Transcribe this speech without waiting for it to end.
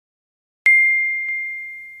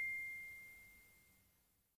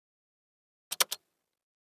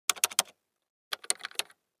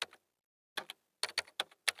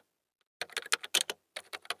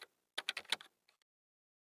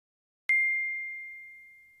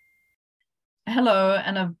Hello,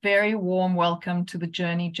 and a very warm welcome to the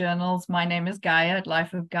Journey Journals. My name is Gaia at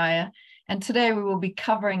Life of Gaia, and today we will be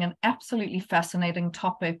covering an absolutely fascinating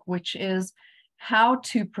topic, which is how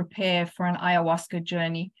to prepare for an ayahuasca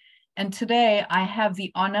journey. And today I have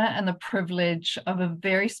the honor and the privilege of a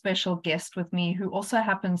very special guest with me who also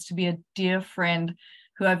happens to be a dear friend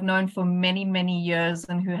who I've known for many, many years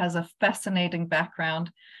and who has a fascinating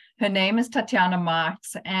background. Her name is Tatiana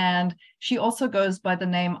Marques, and she also goes by the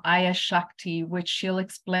name Ayahuasca, which she'll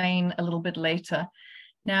explain a little bit later.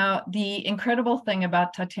 Now, the incredible thing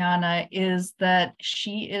about Tatiana is that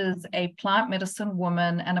she is a plant medicine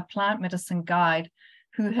woman and a plant medicine guide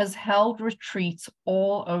who has held retreats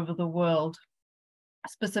all over the world,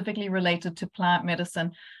 specifically related to plant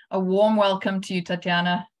medicine. A warm welcome to you,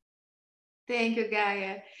 Tatiana. Thank you,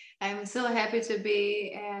 Gaia. I'm so happy to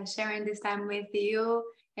be sharing this time with you.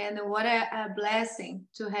 And what a blessing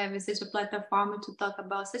to have such a platform to talk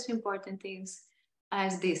about such important things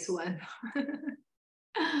as this one.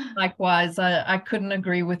 Likewise, I couldn't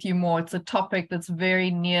agree with you more. It's a topic that's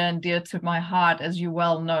very near and dear to my heart, as you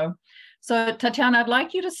well know. So, Tatiana, I'd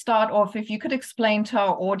like you to start off, if you could explain to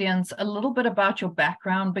our audience a little bit about your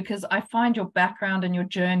background, because I find your background and your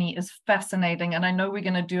journey is fascinating. And I know we're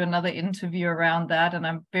going to do another interview around that, and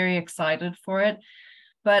I'm very excited for it.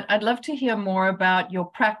 But I'd love to hear more about your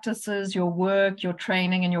practices, your work, your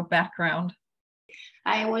training, and your background.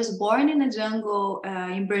 I was born in a jungle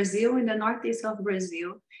in Brazil, in the northeast of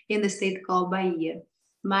Brazil, in the state called Bahia.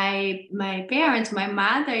 My parents, my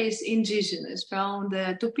mother is indigenous from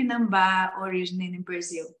the Tupinambá origin in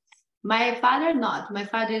Brazil. My father not. My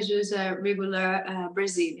father is just a regular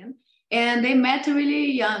Brazilian. And they met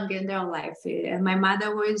really young in their life. My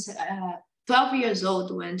mother was 12 years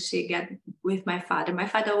old when she got with my father. My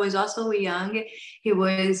father was also young. He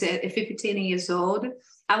was 15 years old.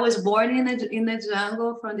 I was born in the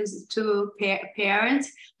jungle from these two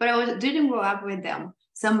parents, but didn't grow up with them.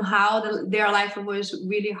 Somehow their life was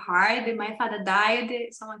really hard. My father died.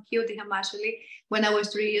 Someone killed him actually when I was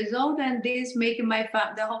 3 years old, and this making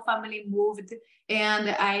the whole family moved, and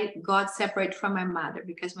I got separated from my mother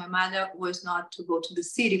because my mother was not to go to the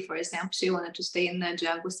city, for example. She wanted to stay in the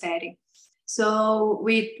jungle setting. So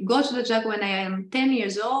we go to the jungle when I am 10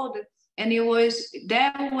 years old. And it was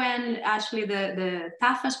there when actually the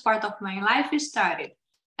toughest part of my life started.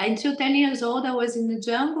 Until 10 years old, I was in the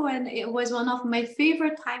jungle, and it was one of my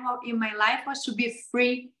favorite times in my life was to be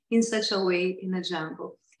free in such a way in the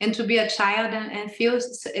jungle. And to be a child and feel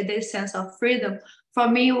this sense of freedom, for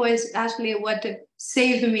me, was actually what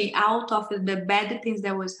saved me out of the bad things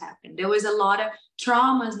that was happening. There was a lot of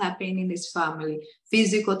traumas happening in this family,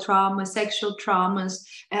 physical traumas, sexual traumas,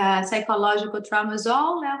 psychological traumas,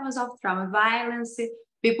 all levels of trauma, violence,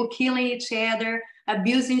 people killing each other,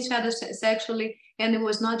 abusing each other sexually. And it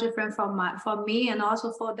was not different for me and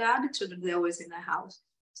also for the other children that was in the house.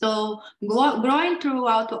 So growing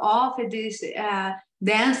throughout all of this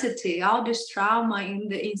density, all this trauma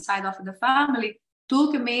inside of the family,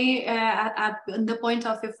 took me at the point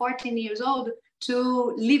of 14 years old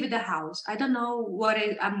to leave the house. I don't know what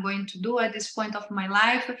I'm going to do at this point of my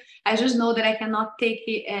life. I just know that I cannot take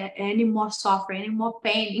any more suffering, any more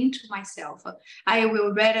pain into myself. I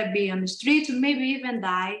will rather be on the street, maybe even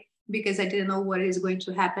die, because I didn't know what is going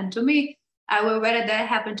to happen to me. I will rather that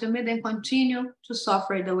happen to me than continue to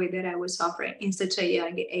suffer the way that I was suffering in such a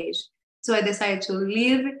young age. So I decided to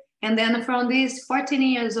leave. And then from this 14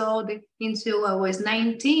 years old until I was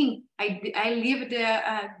 19, I lived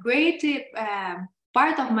a great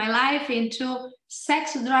part of my life into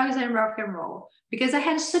sex, drugs, and rock and roll. Because I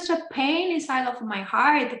had such a pain inside of my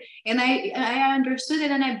heart. And I understood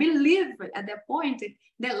it, and I believed at that point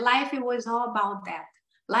that life was all about that.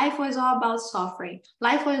 Life was all about suffering.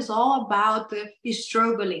 Life was all about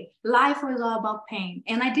struggling. Life was all about pain.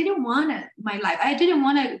 And I didn't want my life.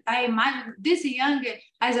 I imagined this young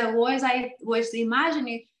as I was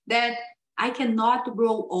imagining that I cannot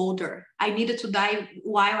grow older. I needed to die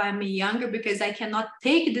while I'm younger because I cannot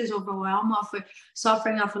take this overwhelm of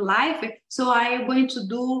suffering of life. So I am going to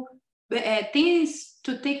do things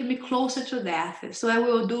to take me closer to death. So I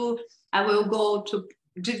will go to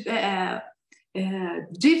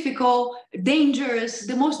difficult, dangerous,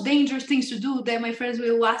 the most dangerous things to do that my friends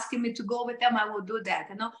will ask me to go with them. I will do that,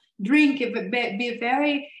 drink, be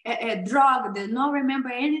very drugged, not remember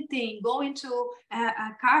anything, go into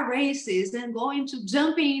car races and go into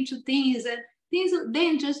jumping into things and things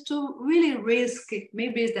dangerous to really risk.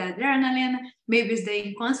 Maybe it's the adrenaline, maybe it's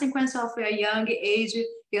the consequence of a young age,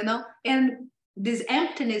 and this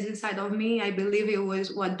emptiness inside of me, I believe it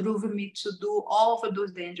was what drove me to do all of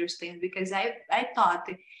those dangerous things, because I thought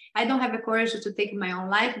I don't have the courage to take my own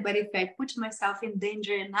life, but if I put myself in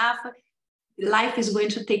danger enough, life is going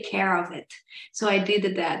to take care of it. So I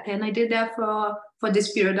did that, and I did that for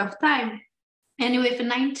this period of time. And with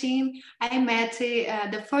 19, I met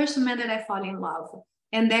the first man that I fall in love.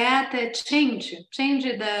 And that changed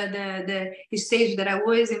the stage that I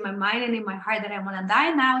was in my mind and in my heart that I want to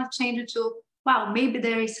die. Now it changed to, wow, maybe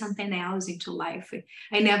there is something else into life.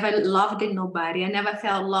 I never loved nobody. I never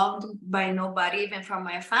felt loved by nobody, even from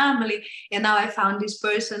my family. And now I found this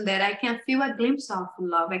person that I can feel a glimpse of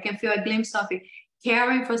love. I can feel a glimpse of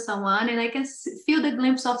caring for someone, and I can feel the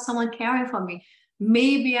glimpse of someone caring for me.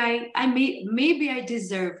 Maybe I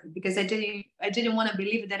deserve, because I didn't want to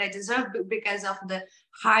believe that I deserved, because of the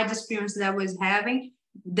hard experience that I was having.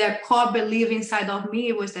 The core belief inside of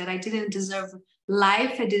me was that I didn't deserve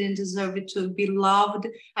life. I didn't deserve it to be loved.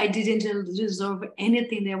 I didn't deserve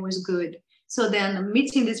anything that was good. So then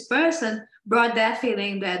meeting this person brought that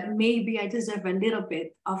feeling that maybe I deserve a little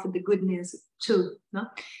bit of the goodness too. No?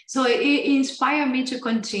 So it inspired me to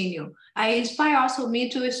continue. I inspire also me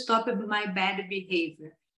to stop my bad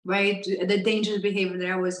behavior, right? The dangerous behavior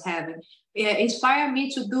that I was having. It inspired me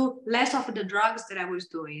to do less of the drugs that I was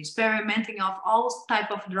doing, experimenting of all type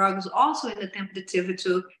of drugs, also in the tentative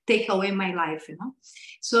to take away my life, you know.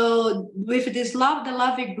 So with this love, the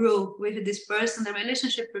love it grew. With this person, the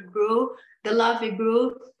relationship grew, the love it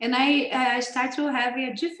grew, and I started to have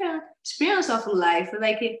a different experience of life.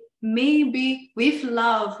 Like maybe with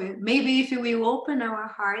love, maybe if we open our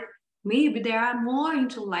heart, maybe there are more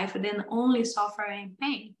into life than only suffering and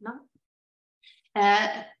pain, no?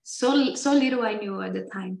 So little I knew at the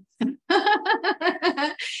time.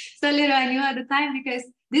 So little I knew at the time, because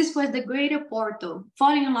this was the greater portal,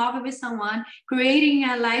 falling in love with someone, creating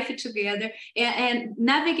a life together, and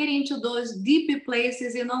navigating into those deep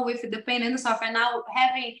places, you know, with the pain and the suffering. Now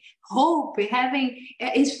having hope, having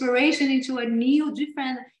inspiration into a new,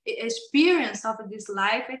 different experience of this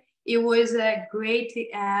life. It was a great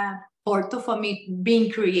portal for me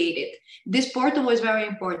being created. This portal was very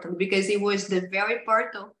important because it was the very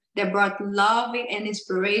portal that brought love and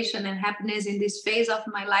inspiration and happiness in this phase of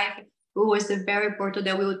my life. It was the very portal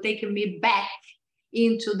that will take me back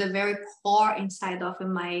into the very core inside of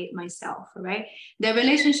myself, right? The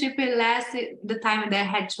relationship, it lasted the time that I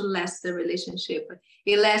had to last the relationship.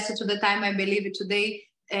 It lasted to the time I believe today,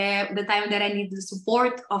 the time that I need the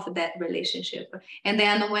support of that relationship. And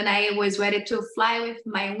then when I was ready to fly with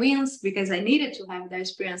my wings, because I needed to have that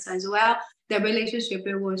experience as well, the relationship,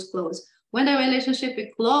 it was closed. When the relationship is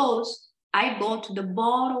closed, I go to the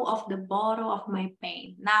bottle of my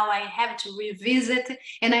pain. Now I have to revisit,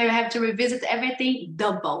 and I have to revisit everything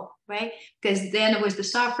double, right? Because then it was the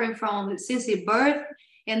suffering from since the birth,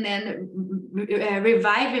 and then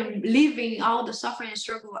reviving, living all the suffering and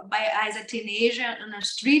struggle as a teenager on the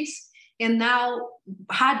streets, and now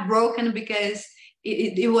heartbroken because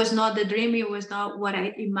it was not the dream, it was not what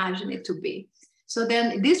I imagined it to be. So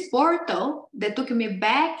then this portal that took me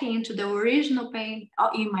back into the original pain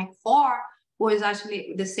in my core was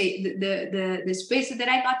actually the space that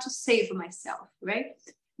I got to save myself, right?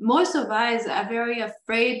 Most of us are very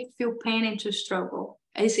afraid, feel pain and to struggle.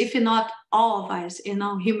 As if not all of us, you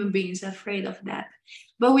know, human beings are afraid of that.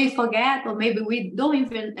 But we forget, or maybe we don't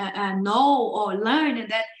even know or learn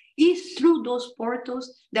that it's through those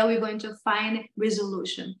portals that we're going to find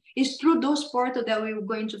resolution. It's through those portals that we're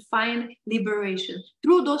going to find liberation.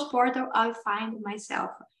 Through those portals, I find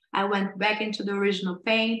myself. I went back into the original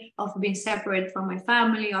pain of being separated from my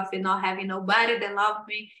family, of not having nobody that loved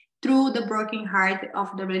me, through the broken heart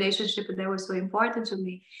of the relationship that was so important to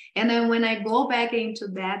me. And then when I go back into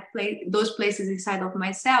that place, those places inside of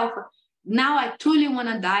myself, now I truly want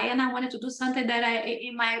to die, and I wanted to do something that I,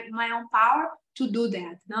 in my own power, to do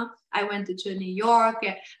that. No, I went to New York.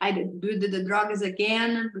 I did the drugs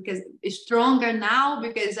again because it's stronger now,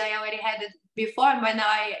 because I already had it before, but now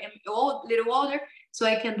I am little older, so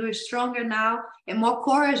I can do it stronger now and more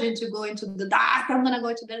courage to go into the dark. I'm gonna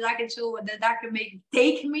go to the dark until the dark may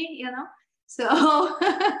take me, you know. So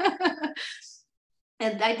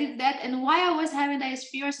and I did that, and while I was having that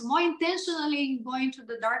experience, more intentionally going to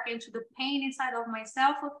the dark, into the pain inside of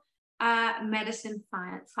myself, medicine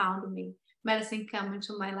found me. Medicine came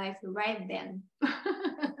into my life right then.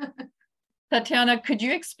 Tatiana, could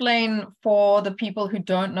you explain for the people who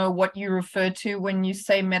don't know what you refer to when you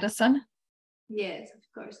say medicine? Yes, of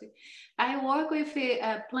course. I work with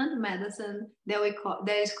a plant medicine that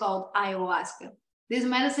is called ayahuasca. These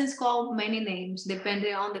medicines call many names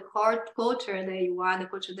depending on the culture that you are, the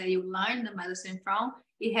culture that you learn the medicine from.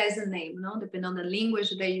 It has a name, no? Depending on the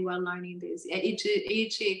language that you are learning this. Each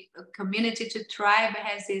community, each tribe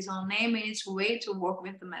has its own name and its way to work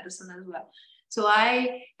with the medicine as well. So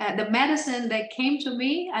the medicine that came to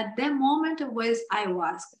me at that moment was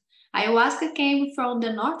ayahuasca. Ayahuasca came from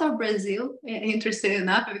the north of Brazil, interesting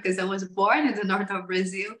enough, because I was born in the north of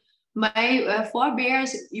Brazil. My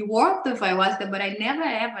forebears worked with ayahuasca, but I never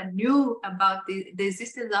ever knew about the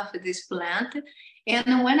existence of this plant.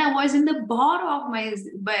 And when I was in the bottom of my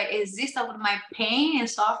existence of my pain and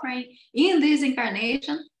suffering in this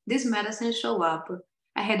incarnation, this medicine showed up.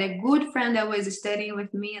 I had a good friend that was studying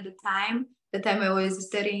with me at the time. The time I was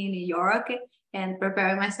studying in New York and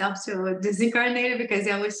preparing myself to disincarnate because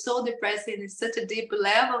I was so depressed in such a deep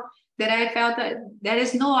level that I felt that there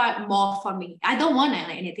is no more for me. I don't want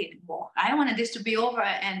anything more. I wanted this to be over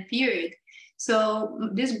and period. So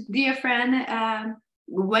this dear friend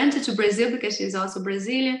went to Brazil because she's also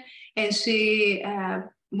Brazilian, and she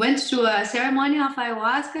went to a ceremony of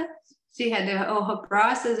ayahuasca. She had her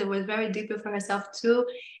process. It was very deep for herself too.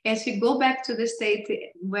 And she go back to the state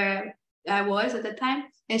where I was at the time,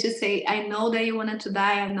 and she say, I know that you wanted to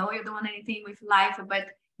die. I know you don't want anything with life, but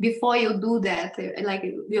before you do that, like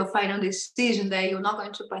your final decision that you're not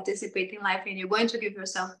going to participate in life and you're going to give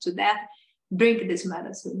yourself to death, drink this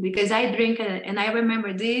medicine. Because I drink it, and I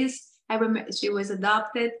remember this. I remember she was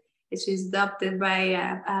adopted. She's adopted by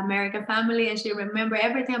an American family, and she remembered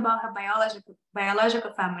everything about her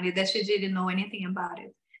biological family that she didn't know anything about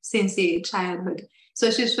it since the childhood. So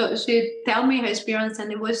she tell me her experience,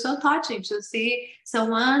 and it was so touching to see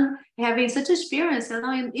someone having such experience, you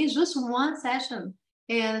know, in just one session.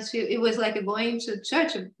 And it was like going to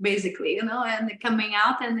church, basically, you know, and coming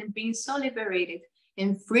out and being so liberated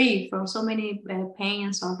and free from so many pain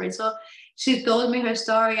and suffering. So she told me her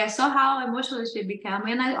story. I saw how emotional she became.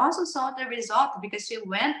 And I also saw the result because she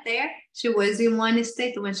went there. She was in one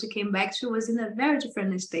state. When she came back, she was in a very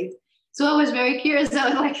different state. So I was very curious. I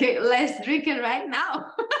was like, let's drink it right now.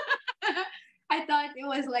 I thought it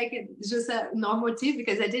was like just a normal tea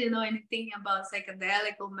because I didn't know anything about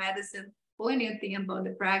psychedelic or medicine or anything about the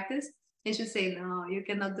practice. And she said, no, you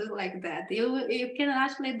cannot do like that. You can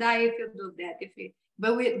actually die if you do that.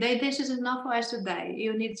 The intention is not for us to die.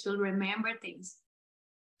 You need to remember things.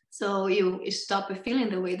 So you stop feeling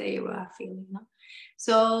the way that you are feeling. No?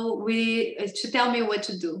 So she tell me what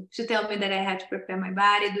to do. She tell me that I had to prepare my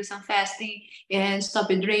body, do some fasting, and stop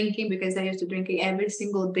drinking because I used to drink every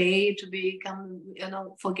single day to become,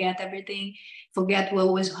 forget everything, forget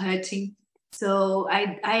what was hurting. So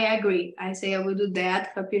I agree. I say I will do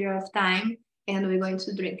that for a period of time, and we're going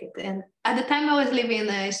to drink it. And at the time, I was living in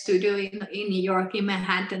a studio in New York, in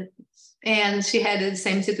Manhattan, and she had the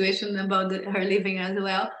same situation about her living as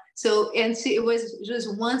well. So, it was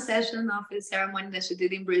just one session of a ceremony that she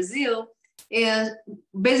did in Brazil. And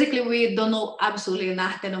basically, we don't know absolutely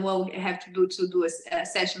nothing what we have to do a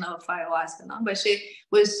session of ayahuasca. No? But she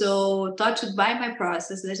was so touched by my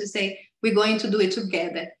process that she said, we're going to do it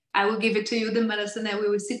together. I will give it to you, the medicine, and we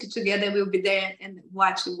will sit together. We'll be there and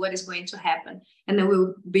watch what is going to happen. And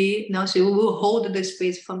then she will hold the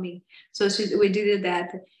space for me. So we did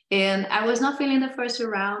that. And I was not feeling the first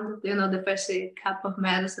round, the first cup of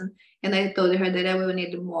medicine. And I told her that I will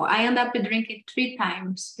need more. I ended up drinking 3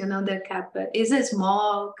 times, the cup. It's a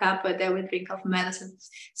small cup that we drink of medicine.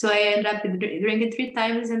 So I ended up drinking 3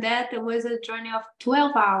 times. And that was a journey of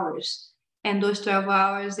 12 hours. And those 12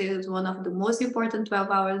 hours is one of the most important 12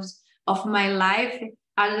 hours of my life,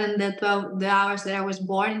 other than the hours that I was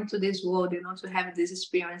born into this world, to have this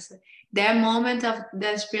experience. That moment of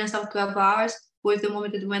the experience of 12 hours was the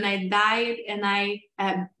moment when I died and I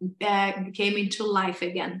came into life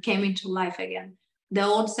again. The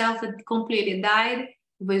old self had completely died.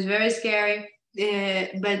 It was very scary,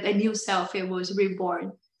 but a new self, it was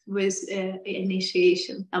reborn, with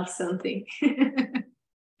initiation of something.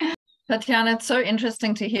 Tatiana, it's so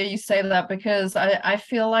interesting to hear you say that because I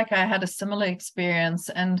feel like I had a similar experience.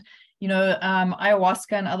 And,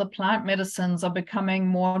 ayahuasca and other plant medicines are becoming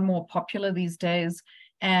more and more popular these days.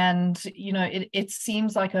 And, it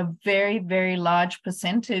seems like a very, very large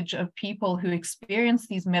percentage of people who experience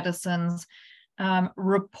these medicines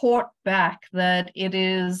report back that it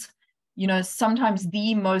is, sometimes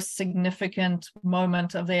the most significant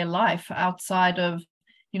moment of their life outside of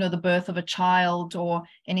the birth of a child or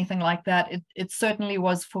anything like that. It certainly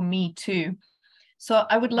was for me too. So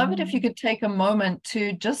I would love it if you could take a moment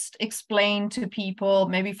to just explain to people,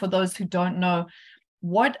 maybe for those who don't know,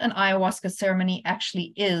 what an ayahuasca ceremony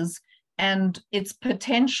actually is and its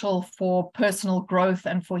potential for personal growth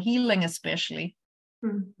and for healing especially.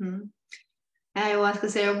 Mm-hmm. Ayahuasca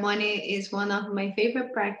ceremony is one of my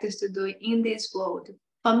favorite practices to do in this world.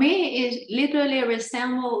 For me, it literally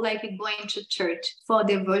resembles like going to church for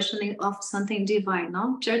devotioning of something divine.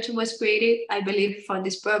 No, church was created, I believe, for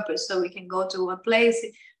this purpose, so we can go to a place,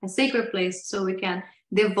 a sacred place, so we can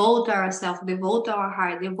devote ourselves, devote our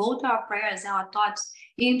heart, devote our prayers, our thoughts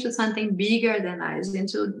into something bigger than us,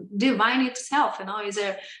 into divine itself. You know, is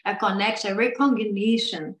a connection, a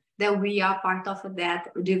recognition that we are part of that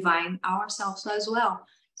divine ourselves as well.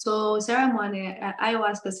 So ceremony,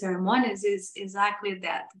 ayahuasca ceremonies is exactly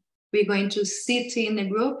that. We're going to sit in a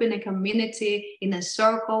group, in a community, in a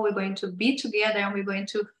circle. We're going to be together and we're going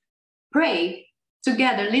to pray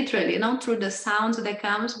together, literally, through the sounds that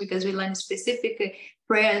comes, because we learn specific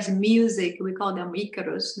prayers, music, we call them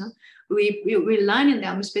Icarus. No? We learn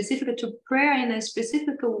them specifically to prayer in a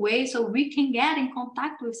specific way so we can get in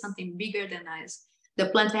contact with something bigger than us. The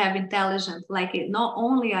plants have intelligence, like it, not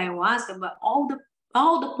only ayahuasca, but all the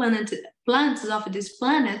plants of this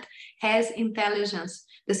planet has intelligence.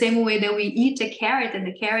 The same way that we eat a carrot and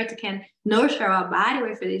the carrot can nurture our body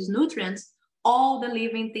with its nutrients, all the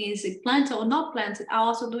living things, plants or not plants, are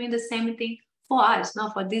also doing the same thing for us,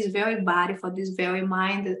 not for this very body, for this very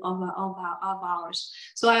mind of ours.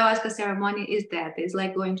 So ayahuasca ceremony is that. It's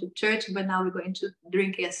like going to church, but now we're going to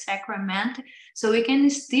drink a sacrament so we can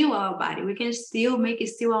still our body, we can still make it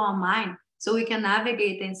still our mind, so we can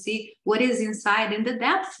navigate and see what is inside in the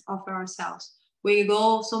depths of ourselves. We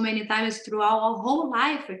go so many times throughout our whole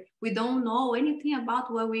life. We don't know anything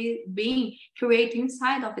about what we've been creating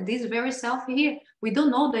inside of this very self here. We don't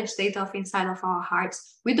know the state of inside of our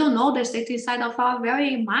hearts. We don't know the state inside of our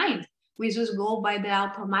very mind. We just go by the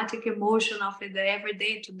automatic emotion of the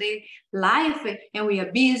everyday today life, and we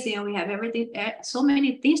are busy and we have everything, so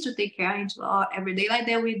many things to take care of into our everyday life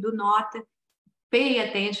that we do not pay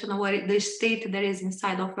attention to what the state that is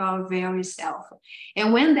inside of our very self.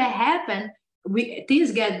 And when that happens,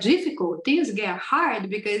 things get difficult, things get hard,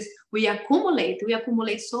 because we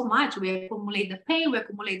accumulate so much. We accumulate the pain, we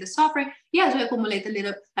accumulate the suffering. Yes, we accumulate a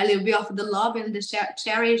little bit of the love and the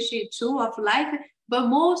cherish too of life, but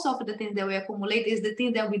most of the things that we accumulate is the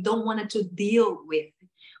things that we don't want to deal with.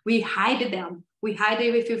 We hide them. We hide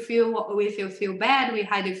it if you feel bad. We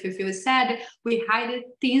hide it if you feel sad. We hide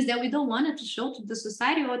things that we don't want to show to the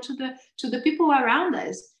society or to the people around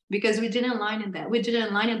us, because we didn't learn that. We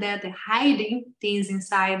didn't learn that hiding things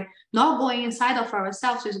inside, not going inside of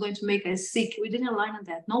ourselves, is going to make us sick. We didn't learn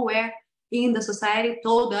that. Nowhere in the society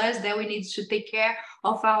told us that we need to take care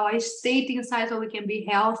of our state inside so we can be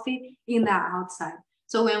healthy in the outside.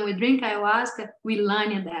 So when we drink ayahuasca, we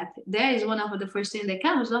learn that. That is one of the first things that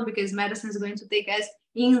comes, no? Because medicine is going to take us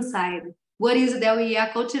inside. What is it that we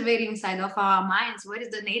are cultivating inside of our minds? What is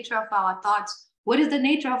the nature of our thoughts? What is the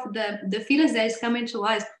nature of the feelings that is coming to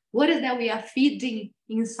us? What is that we are feeding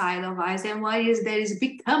inside of us? And what is that is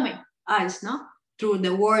becoming us, no? Through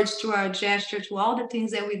the words, through our gesture, through all the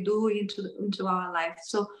things that we do into our life.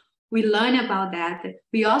 So we learn about that.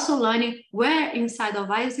 We also learn where inside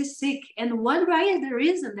of us is sick and what is the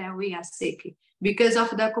reason that we are sick. Because of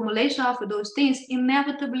the accumulation of those things,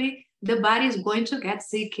 inevitably, the body is going to get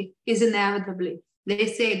sick, is inevitably.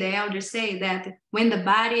 The elders say that when the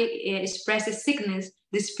body expresses sickness,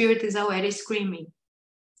 the spirit is already screaming.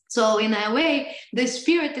 So in a way, the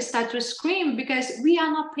spirit starts to scream because we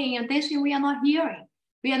are not paying attention, we are not hearing.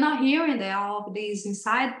 We are not hearing that all of this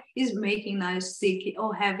inside is making us sick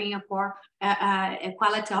or having a poor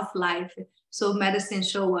quality of life. So medicine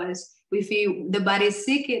shows us, if the body is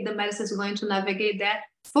sick, the medicine is going to navigate that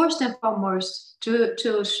first and foremost to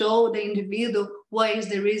show the individual what is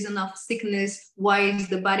the reason of sickness, why is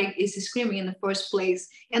the body is screaming in the first place,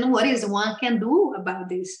 and what is one can do about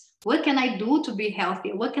this. What can I do to be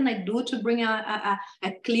healthy? What can I do to bring a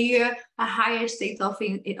clear, a higher state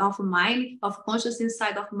of mind, of consciousness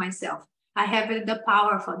inside of myself? I have the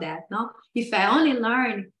power for that, no? If I only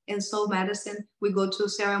learn in soul medicine, we go to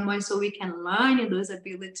ceremony so we can learn those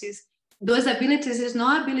abilities. Those abilities is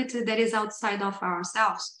no ability that is outside of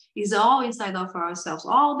ourselves. It's all inside of ourselves.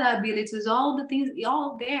 All the abilities, all the things,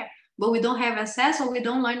 all there. But we don't have access, or we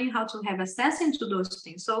don't learn how to have access into those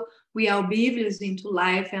things. So we are oblivious into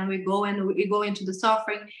life, and we go into the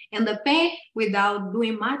suffering and the pain without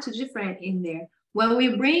doing much different in there. When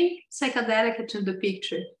we bring psychedelic to the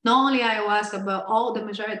picture, not only ayahuasca, but all the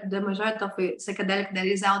majority of psychedelic that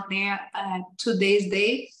is out there today's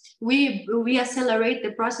day, we accelerate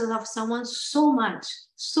the process of someone so much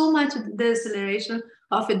the acceleration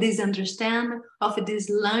of this understanding, of this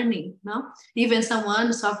learning, no? Even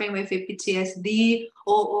someone suffering with a PTSD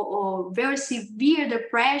or very severe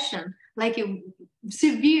depression, like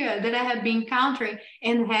severe that I have been encountering,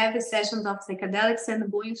 and have sessions of psychedelics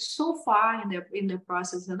and going so far in the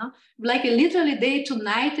process, like literally day to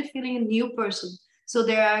night feeling a new person. So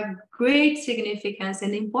there are great significance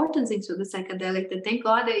and importance into the psychedelic. That thank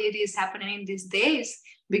God that it is happening these days,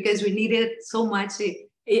 because we need it so much.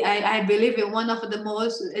 I believe in one of the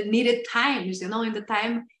most needed times, in the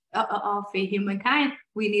time of humankind,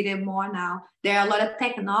 we need it more now. There are a lot of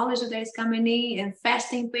technology that is coming in, and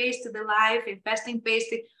fasting paced the life, and fasting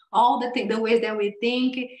paced all the ways that we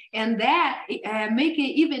think, and that make it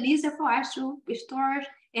even easier for us to store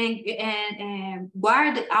and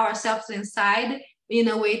guard ourselves inside in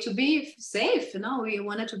a way to be safe. We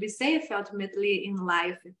wanted to be safe ultimately in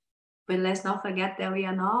life. But let's not forget that we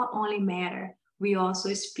are not only matter, we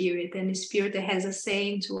also spirit, and the spirit has a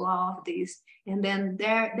say into all of this. And then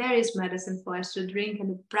there is medicine for us to drink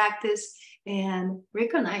and practice and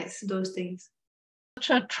recognize those things. Such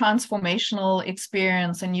a transformational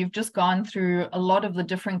experience, and you've just gone through a lot of the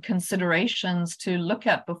different considerations to look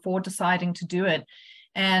at before deciding to do it.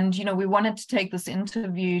 And, we wanted to take this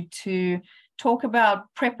interview to talk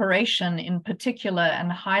about preparation in particular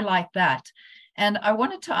and highlight that. And I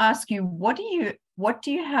wanted to ask you, what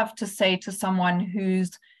do you have to say to someone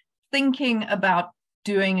who's thinking about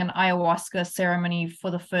doing an ayahuasca ceremony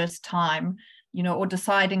for the first time, or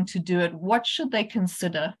deciding to do it? What should they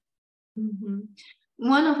consider? Mm-hmm.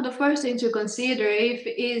 One of the first things to consider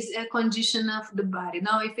is a condition of the body.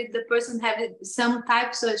 Now, if the person has some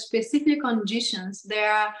types of specific conditions, they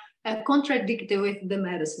are contradicted with the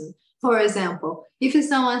medicine. For example, if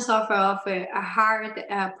someone suffers of a heart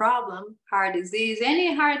problem, heart disease,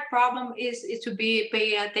 any heart problem is to be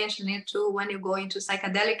pay attention to when you go into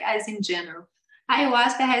psychedelic, as in general.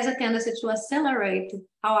 Ayahuasca has a tendency to accelerate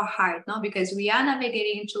our heart, because we are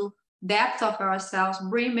navigating into depth of ourselves,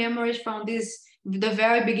 bring memories from the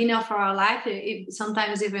very beginning of our life,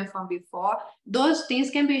 sometimes even from before. Those things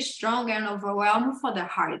can be strong and overwhelming for the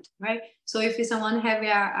heart, right? So if someone having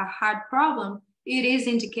a heart problem, it is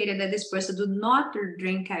indicated that this person do not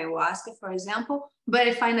drink ayahuasca, for example,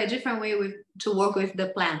 but find a different way to work with the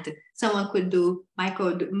plant. Someone could do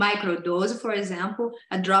micro dose, for example,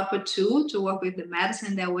 a drop or two to work with the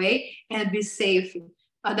medicine that way and be safe.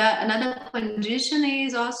 Another condition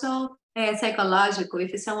is also psychological.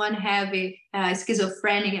 If someone have a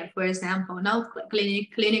schizophrenia, for example,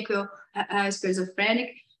 clinical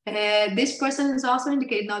schizophrenic, this person is also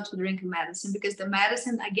indicated not to drink medicine, because the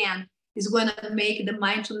medicine, again, is going to make the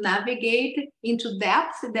mind to navigate into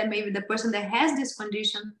depth that maybe the person that has this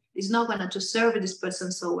condition is not going to serve this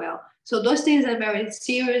person so well. So those things are very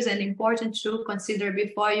serious and important to consider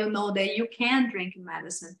before you know that you can drink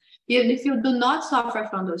medicine. Even if you do not suffer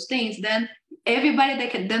from those things, then everybody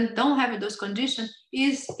that don't have those conditions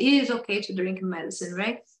is okay to drink medicine,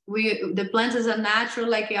 right? The plants are natural,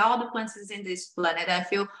 like all the plants in this planet. I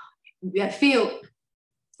feel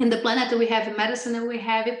in the planet we have medicine and we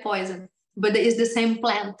have a poison, but it's the same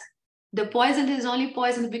plant. The poison is only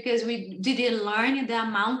poison because we didn't learn the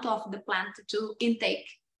amount of the plant to intake,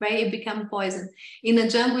 right? It become poison. In the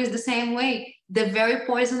jungle is the same way. The very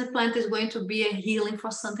poisonous plant is going to be a healing for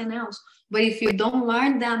something else. But if you don't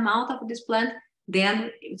learn the amount of this plant,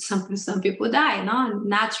 then some people die,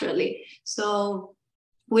 naturally. So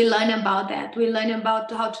we learn about that. We learn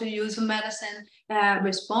about how to use medicine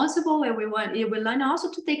responsible, and we learn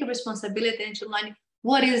also to take a responsibility and to learn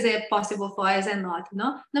what is it possible for us and not.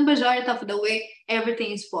 The majority of the way,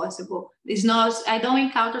 everything is possible. It's not. I don't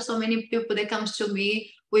encounter so many people that comes to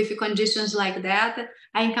me with conditions like that.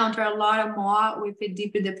 I encounter a lot more with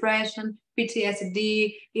deep depression,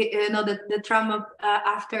 PTSD, the trauma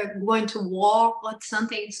after going to war or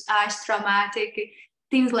something as traumatic,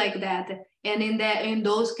 things like that. And in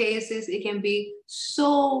those cases, it can be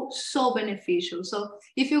so beneficial. So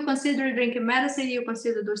if you consider drinking medicine, you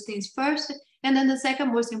consider those things first. And then the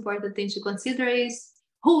second most important thing to consider is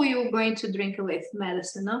who you're going to drink with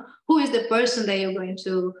medicine. Who is the person that you're going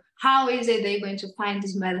to, how is it that you're going to find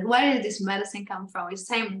this medicine? Where did this medicine come from? It's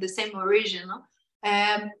the same origin.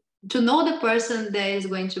 To know the person that is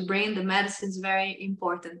going to bring the medicine is very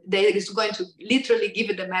important. That is going to literally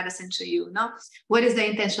give the medicine to you. What is the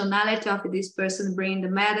intentionality of this person bringing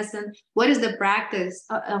the medicine? What is the practice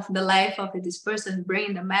of the life of this person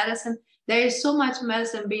bringing the medicine? There is so much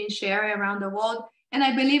medicine being shared around the world, And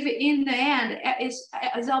I believe in the end, it's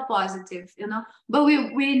all positive, but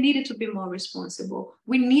we needed to be more responsible.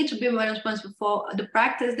 We need to be more responsible for the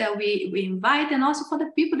practice that we invite, and also for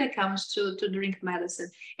the people that comes to drink medicine.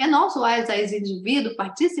 And also as individual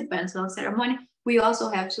participants of ceremony, we also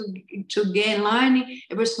have to gain learning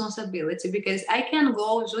responsibility, because I can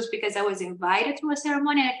go just because I was invited to a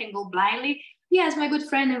ceremony. I can go blindly. Yes, my good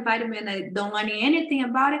friend invited me and I don't learn anything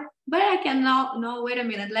about it, but I can now, no, wait a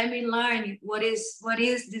minute, let me learn what is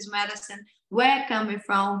this medicine, where coming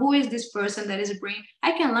from, who is this person that is bringing.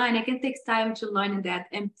 I can learn, I can take time to learn that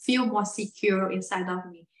and feel more secure inside of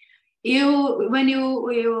me. When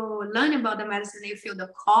you learn about the medicine, you feel the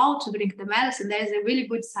call to drink the medicine, that is a really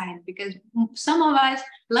good sign, because some of us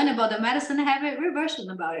learn about the medicine and have a reversion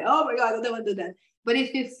about it. Oh my God, I don't want to do that. But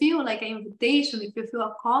if you feel like an invitation, if you feel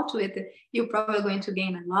a call to it, you're probably going to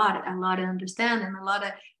gain a lot of understanding, a lot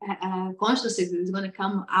of consciousness is going to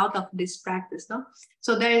come out of this practice. No?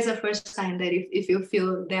 So there is a first sign that if you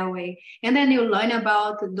feel that way, and then you learn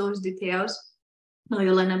about those details. No,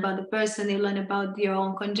 you learn about the person, you learn about your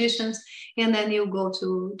own conditions, and then you go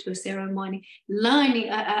to a ceremony, learning,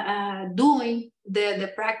 doing the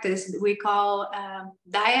practice we call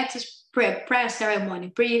diets pre-ceremony,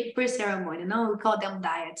 pre-ceremony. No, we call them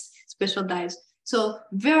diets, special diets. So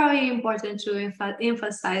very important to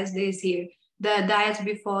emphasize this here. The diets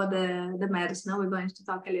before the medicine. Now we're going to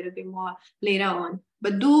talk a little bit more later on.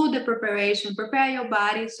 But do the preparation, prepare your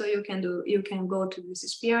body so you can go to this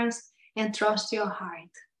experience. And trust your heart.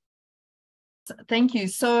 Thank you.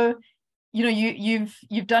 So,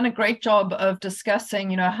 you've done a great job of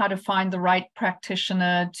discussing, how to find the right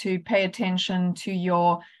practitioner, to pay attention to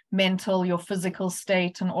your mental, your physical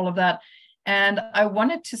state, and all of that. And I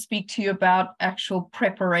wanted to speak to you about actual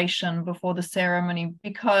preparation before the ceremony,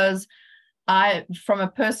 because from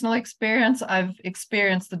a personal experience, I've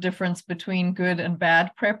experienced the difference between good and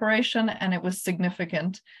bad preparation, and it was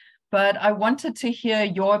significant. But I wanted to hear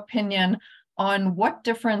your opinion on what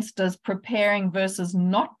difference does preparing versus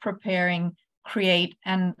not preparing create,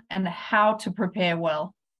 and how to prepare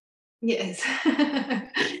well. Yes.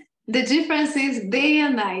 The difference is day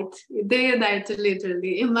and night,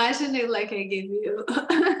 literally. Imagine it like I gave you.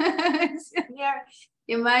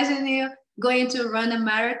 Imagine you going to run a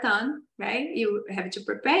marathon, right? You have to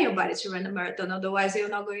prepare your body to run a marathon. Otherwise, you're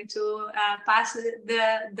not going to pass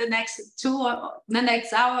the next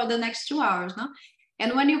hour or the next 2 hours, no?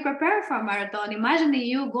 And when you prepare for a marathon, imagine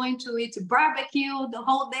you going to eat barbecue the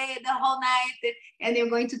whole day, the whole night, and you're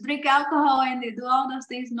going to drink alcohol and you do all those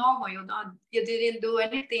things normal. You didn't do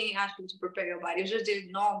anything actually to prepare your body. You just did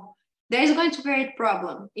it normal. There is going to be a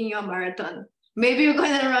problem in your marathon. Maybe you're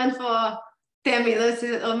going to run for 10 minutes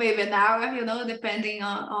or maybe an hour, depending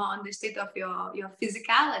on the state of your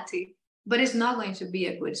physicality. But it's not going to be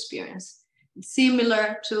a good experience.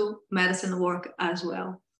 Similar to medicine work as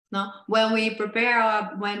well. No, when we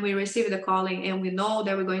prepare, when we receive the calling and we know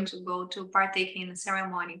that we're going to go to partake in a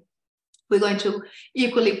ceremony, we're going to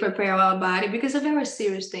equally prepare our body, because it's a very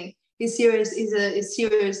serious thing. It's serious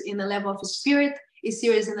in the level of spirit. It's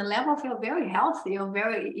serious in the level of your very healthy,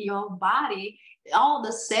 your body. All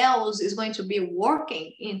the cells is going to be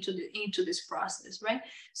working into this process, right?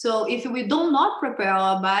 So if we do not prepare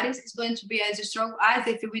our bodies, it's going to be as strong as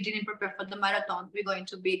if we didn't prepare for the marathon. We're going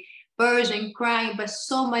to be purging, crying, but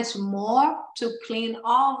so much more to clean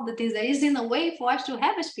all the things that is in the way for us to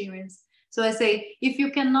have experience. So I say, if you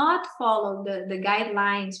cannot follow the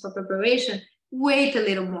guidelines for preparation, wait a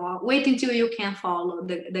little more. Wait until you can follow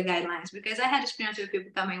the guidelines. Because I had experience with people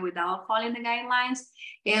coming without following the guidelines,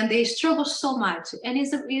 and they struggle so much. And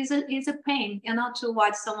it's a pain, to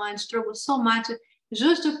watch someone struggle so much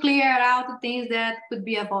just to clear out the things that could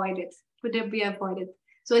be avoided.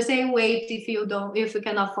 So I say, wait if you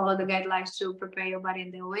cannot follow the guidelines to prepare your body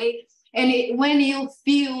in the way. And when you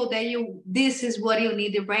feel that this is what you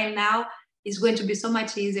need right now, it's going to be so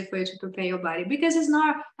much easier for you to prepare your body, because it's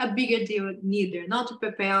not a bigger deal neither, not to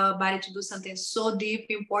prepare our body to do something so deep,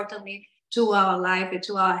 importantly, to our life and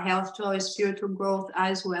to our health, to our spiritual growth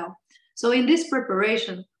as well. So in this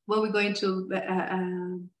preparation, what we're going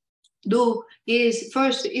to do is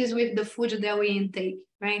first is with the food that we intake,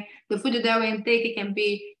 right? The food that we intake, it can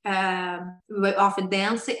be of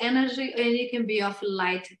dense energy and it can be of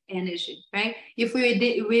light energy, right? If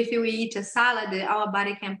we eat a salad, our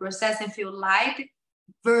body can process and feel light,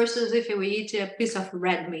 versus if we eat a piece of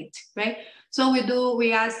red meat, right? So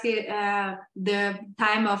we ask the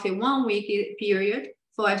time of a 1 week period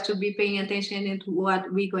for us to be paying attention into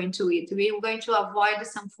what we're going to eat. We're going to avoid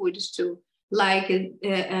some foods too, like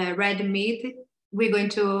red meat. We're going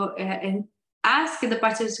to ask the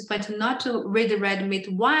participant not to read the red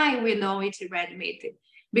meat. Why we know it's red meat?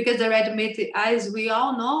 Because the red meat, as we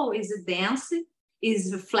all know, is dense,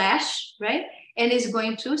 is flesh, right? And is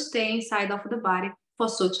going to stay inside of the body for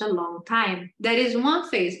such a long time. That is one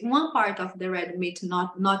phase, one part of the red meat,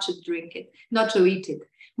 not to drink it, not to eat it.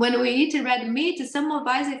 When we eat red meat, some of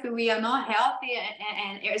us, if we are not healthy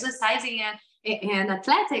and exercising and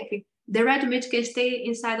athletic, the red meat can stay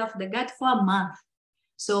inside of the gut for a month.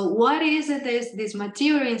 So what is it, this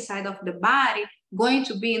material inside of the body going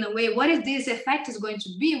to be in a way? What is this effect is going to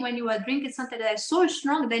be when you are drinking something that is so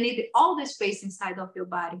strong that need all the space inside of your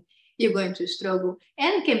body? You're going to struggle,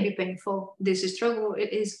 and it can be painful. This struggle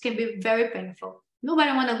can be very painful.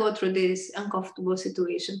 Nobody want to go through this uncomfortable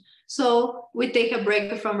situation. So we take a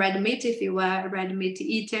break from red meat. If you are a red meat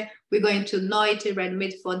eater, we're going to not eat red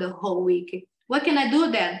meat for the whole week. What can I do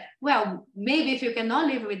then? Well, maybe if you cannot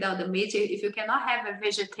live without the meat, if you cannot have a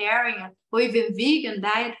vegetarian or even vegan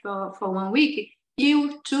diet for 1 week,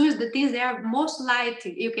 you choose the things that are most light.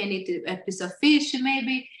 You can eat a piece of fish,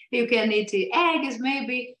 maybe. You can eat eggs,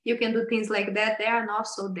 maybe. You can do things like that. They are not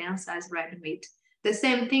so dense as red meat. The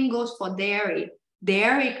same thing goes for dairy.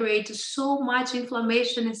 Dairy creates so much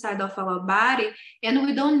inflammation inside of our body, and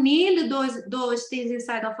we don't need those things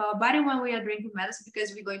inside of our body when we are drinking medicine,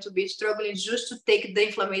 because we're going to be struggling just to take the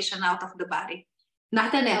inflammation out of the body.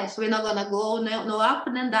 Nothing else. We're not going to go no up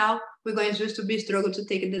and down. We're going just to be struggling to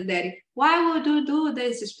take the dairy. Why would you do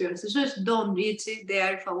this experience? Just don't eat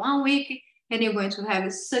dairy for 1 week, and you're going to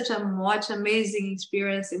have such a much amazing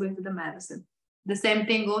experience with the medicine. The same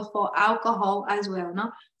thing goes for alcohol as well.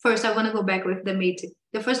 No? First, I want to go back with the meat.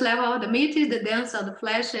 The first level of the meat is the dense of the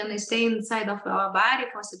flesh and stay inside of our body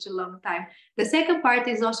for such a long time. The second part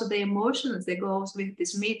is also the emotions that goes with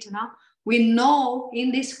this meat. We know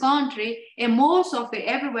in this country and most of it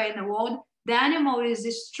everywhere in the world, the animal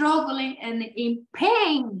is struggling and in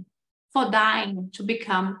pain for dying to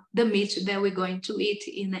become the meat that we're going to eat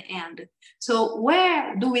in the end. So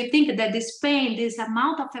where do we think that this pain, this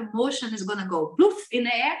amount of emotion is going to go? Poof, in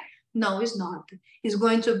the air? No, it's not. It's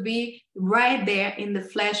going to be right there in the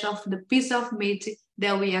flesh of the piece of meat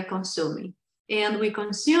that we are consuming. And we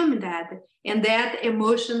consume that, and that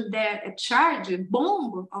emotion, that charge,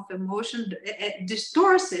 bomb of emotion,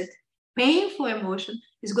 distorted, painful emotion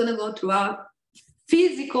is going to go through our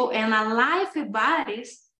physical and alive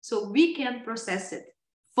bodies so we can process it.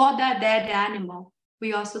 For that dead animal,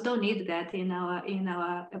 we also don't need that in our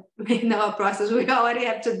process. We already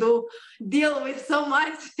have to deal with so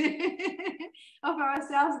much of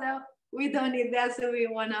ourselves that we don't need that, so we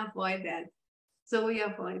want to avoid that. So we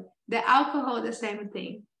avoid. The alcohol, the same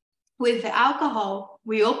thing. With the alcohol,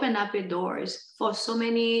 we open up the doors for so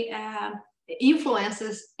many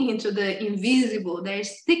influences into the invisible. They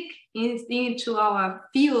stick into our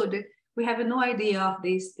field. We have no idea of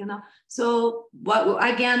this, So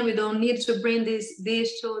again, we don't need to bring this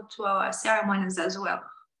to our ceremonies as well.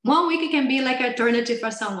 1 week can be like alternative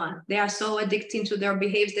for someone. They are so addicted to their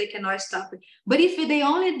behaviors, they cannot stop it. But if they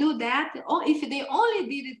only do that, or if they only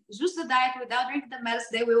did it, just the diet without drinking the medicine,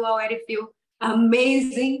 they will already feel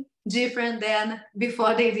amazing, different than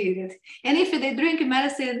before they did it. And if they drink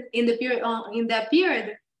medicine in that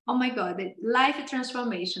period, oh my God, life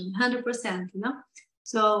transformation, 100%,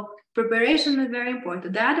 So preparation is very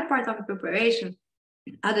important. The other part of the preparation,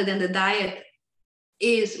 other than the diet,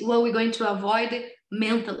 is what we're going to avoid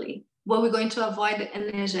mentally, what we're going to avoid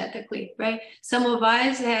energetically, right? Some of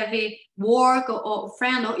us have a work or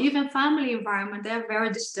friend or even family environment. They're very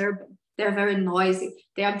disturbing. They're very noisy.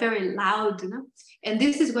 They are very loud, And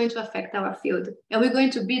this is going to affect our field. And we're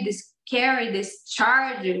going to be carry this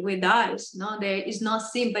charge with us. There is not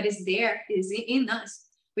seen, but it's there, it's in us.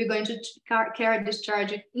 We're going to carry this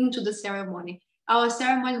charge into the ceremony. Our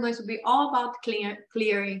ceremony is going to be all about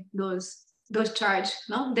clearing those charges,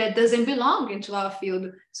 that doesn't belong into our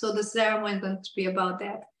field. So the ceremony is going to be about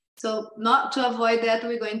that. So not to avoid that,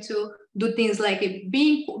 we're going to do things like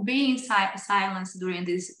being in silence during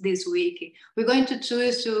this week. We're going to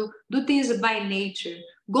choose to do things by nature.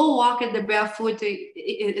 Go walk at the barefoot,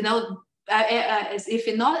 if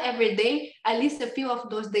not every day, at least a few of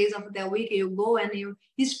those days of the week, you go and you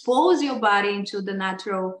expose your body into the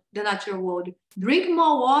natural world. Drink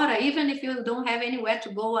more water, even if you don't have anywhere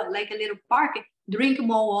to go, like a little park. Drink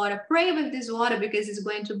more water. Pray with this water, because it's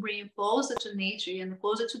going to bring you closer to nature and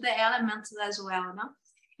closer to the elements as well.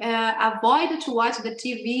 Avoid to watch the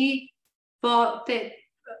TV.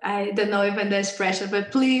 I don't know even the expression,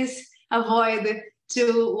 but please avoid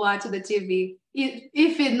to watch the TV.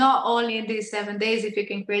 If it not only in these 7 days, if you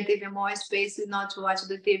can create even more space not to watch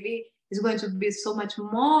the TV, is going to be so much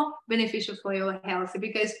more beneficial for your health,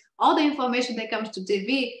 because all the information that comes to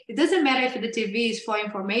TV, it doesn't matter if the TV is for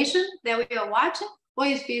information that we are watching or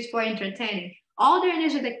if it's for entertaining. All the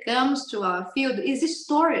energy that comes to our field is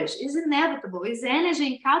storage, is inevitable, is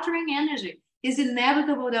energy, encountering energy. It's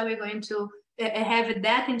inevitable that we're going to have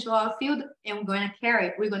that into our field, and we're going to carry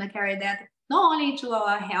it. We're going to carry that not only into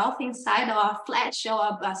our health inside our flesh,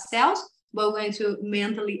 our cells, but we're going to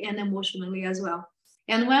mentally and emotionally as well.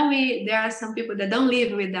 And when there are some people that don't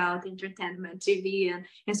live without entertainment, TV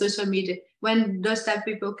and social media. When those type of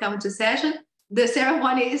people come to session, the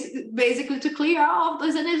ceremony is basically to clear all of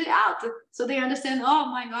those energy out. So they understand, oh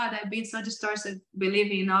my God, I've been so distorted,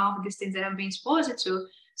 believing in all of these things that I'm being exposed to.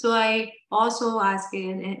 So I also ask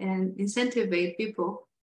and incentivize people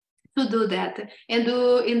to do that, and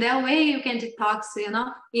do in that way you can detox,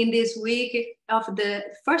 in this week of the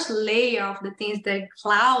first layer of the things that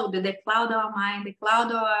cloud our mind, they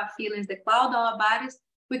cloud our feelings, they cloud our bodies.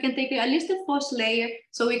 We can take at least the first layer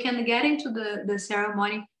so we can get into the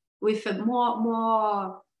ceremony with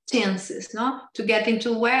more chances, to get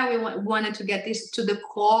into where we wanted to get this, to the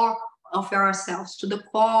core of ourselves, to the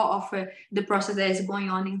core of the process that is going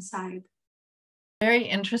on inside. Very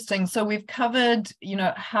interesting. So we've covered,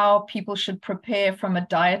 how people should prepare from a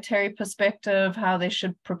dietary perspective, how they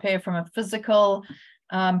should prepare from a physical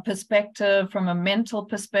perspective, from a mental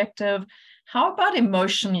perspective. How about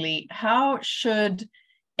emotionally? How should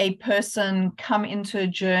a person come into a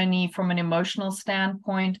journey from an emotional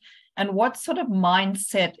standpoint? And what sort of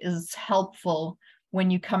mindset is helpful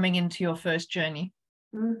when you're coming into your first journey?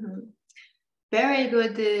 Mm-hmm. Very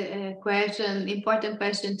good question, important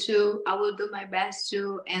question too. I will do my best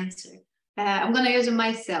to answer. I'm going to use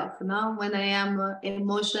myself, when I am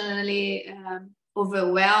emotionally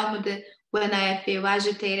overwhelmed, when I feel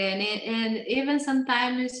agitated and even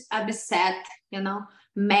sometimes upset,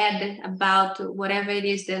 mad about whatever it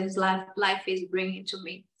is that life is bringing to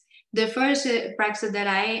me. The first practice that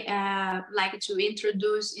I like to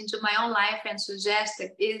introduce into my own life and suggest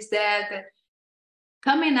is that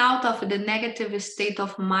coming out of the negative state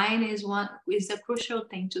of mind is a crucial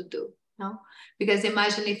thing to do. Because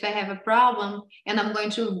imagine if I have a problem and I'm going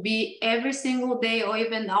to be every single day or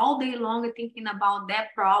even all day long thinking about that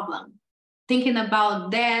problem, thinking about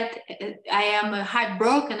that I am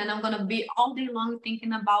heartbroken, and I'm going to be all day long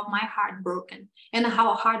thinking about my heart broken and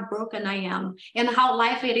how heartbroken I am and how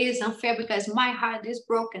life it is unfair because my heart is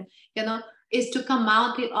broken. Is to come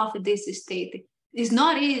out of this state. It's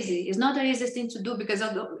not easy. It's not the easiest thing to do because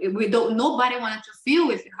nobody wanted to feel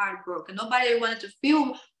with heartbroken. Nobody wanted to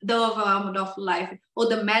feel the overwhelm of life or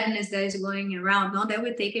the madness that is going around. That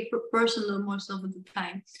will take it personal most of the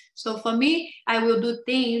time. So for me, I will do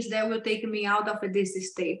things that will take me out of this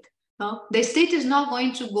state. The state is not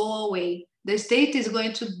going to go away. The state is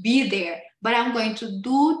going to be there, but I'm going to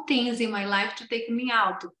do things in my life to take me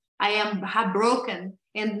out. I am heartbroken.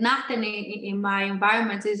 And nothing in my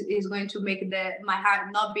environment is going to make my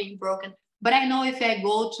heart not being broken. But I know if I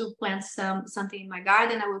go to plant something in my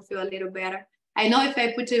garden, I will feel a little better. I know if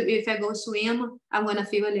I go swim, I'm going to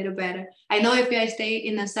feel a little better. I know if I stay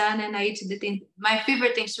in the sun and I eat my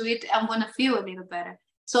favorite things to eat, I'm going to feel a little better.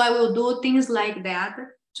 So I will do things like that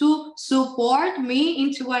to support me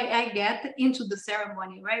into what I get into the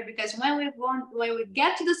ceremony, right? Because when we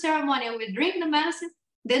get to the ceremony and we drink the medicine,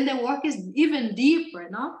 then the work is even deeper,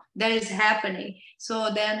 that is happening.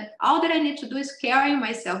 So then all that I need to do is carry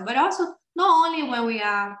myself, but also not only when we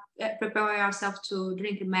are preparing ourselves to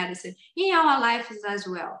drink medicine, in our lives as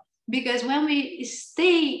well. Because when we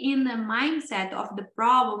stay in the mindset of the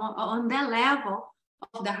problem, on that level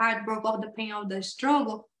of the heartbreak, of the pain, of the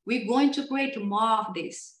struggle, we're going to create more of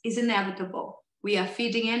this. It's inevitable. We are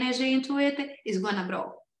feeding energy into it, it's going to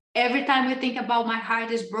grow. Every time we think about my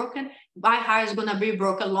heart is broken, my heart is going to be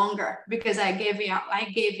broken longer because I gave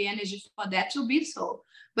energy for that to be so.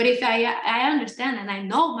 But if I understand and I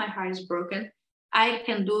know my heart is broken, I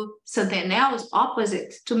can do something else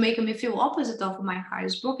opposite to make me feel opposite of my heart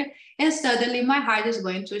is broken. And suddenly my heart is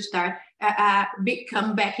going to start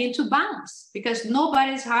come back into balance, because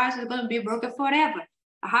nobody's heart is going to be broken forever.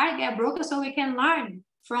 A heart get broken so we can learn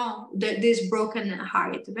from this broken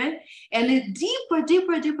heart, right? And the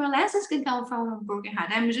deeper lessons can come from a broken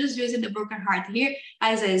heart. I'm just using the broken heart here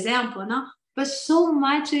as an example, but so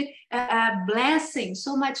much blessing,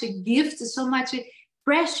 so much gifts, so much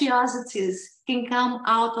preciosities can come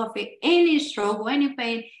out of any struggle, any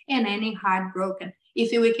pain, and any heart broken.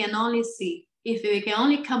 If we can only see, if we can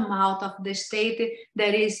only come out of the state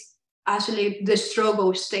that is actually the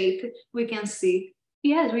struggle state, we can see,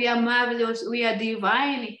 yes, we are marvelous, we are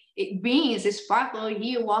divine beings, sparkle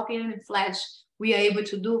here, walking in the flesh. We are able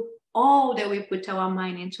to do all that we put our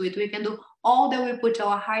mind into it. We can do all that we put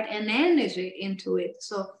our heart and energy into it.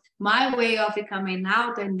 So my way of coming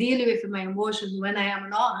out and dealing with my emotions when I am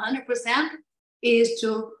not 100% is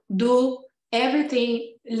to do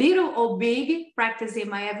everything, little or big, practice in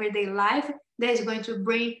my everyday life that is going to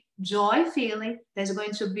bring joy feeling, that's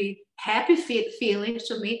going to be happy feelings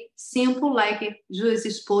to me, simple, like just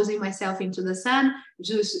exposing myself into the sun,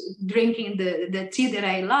 just drinking the tea that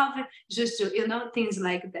I love, just to, things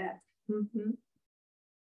like that. Mm-hmm.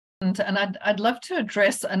 And I'd love to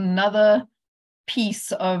address another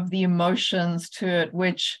piece of the emotions to it,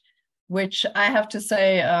 which I have to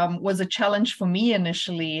say was a challenge for me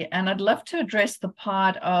initially. And I'd love to address the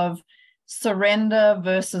part of surrender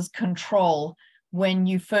versus control when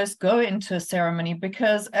you first go into a ceremony,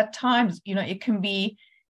 because at times, it can be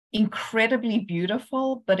incredibly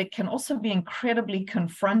beautiful, but it can also be incredibly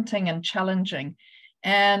confronting and challenging.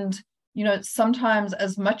 And, sometimes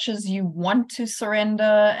as much as you want to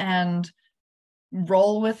surrender and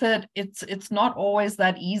roll with it, it's not always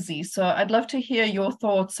that easy. So I'd love to hear your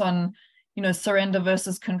thoughts on, surrender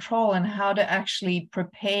versus control, and how to actually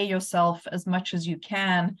prepare yourself as much as you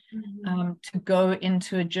can to go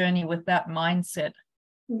into a journey with that mindset.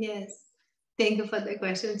 Yes, thank you for the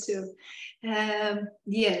question too.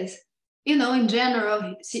 Yes, in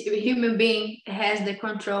general, human being has the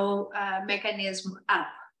control mechanism up.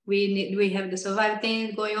 We have the survival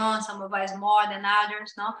things going on. Some of us more than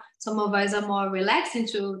others, no? Some of us are more relaxed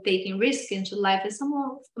into taking risks into life,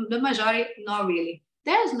 and the majority not really.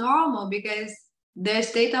 That's normal, because the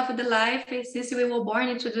state of the life is, since we were born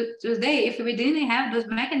into today, if we didn't have those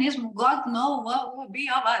mechanisms, God knows what would be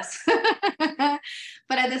of us.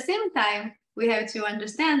 But at the same time, we have to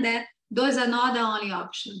understand that those are not the only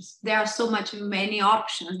options. There are so many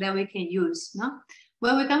options that we can use. No?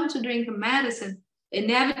 When we come to drink medicine,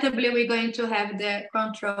 inevitably we're going to have the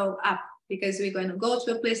control up, because we're going to go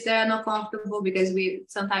to a place that are not comfortable, because we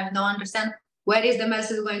sometimes don't understand where is the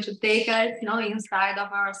message going to take us, inside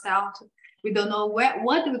of ourselves. We don't know what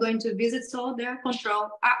we're going to visit, so the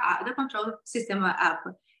control system are up.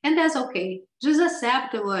 And that's okay. Just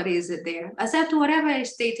accept what is there. Accept whatever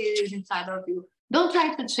state it is inside of you. Don't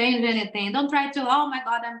try to change anything. Don't try to, oh my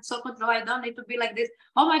God, I'm so controlled. I don't need to be like this.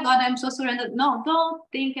 Oh my God, I'm so surrendered. No, don't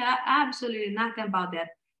think absolutely nothing about that.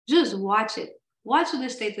 Just watch it. Watch the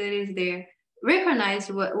state that is there.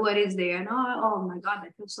 Recognize what is there. And oh my God, I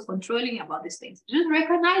feel so controlling about these things. Just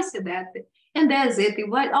recognize that. And that's it.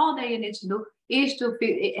 All that you need to do is to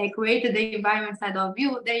create the environment inside of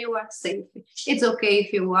you that you are safe. It's okay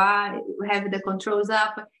if you have the controls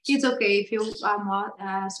up. It's okay if you are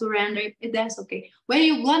more surrendered. That's okay. When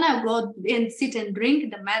you're gonna go and sit and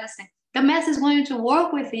drink the medicine is going to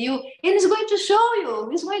work with you, and it's going to show you.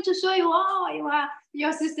 It's going to show you,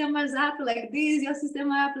 your system is up like this, your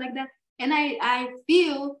system is up like that. And I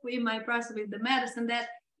feel with my process with the medicine that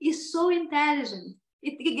is so intelligent.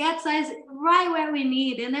 It gets us right where we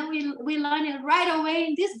need. And then we learn it right away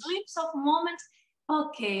in this glimpse of moments.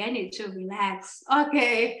 Okay, I need to relax.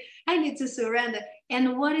 Okay, I need to surrender.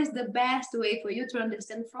 And what is the best way for you to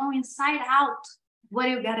understand from inside out what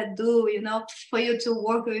you got to do, for you to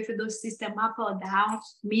work with those system up or down,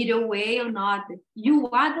 middle way or not. You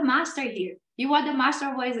are the master here. You are the master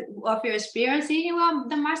of your experience. You are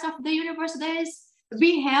the master of the universe that is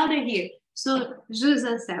being held here. So just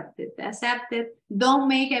accept it. Accept it. Don't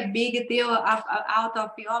make a big deal out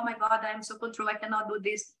of, oh my God, I'm so controlled, I cannot do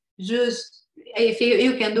this. Just, if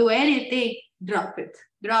you can do anything, drop it.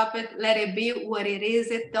 Drop it. Let it be what it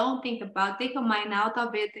is. Don't think about it. Take your mind out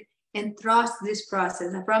of it and trust this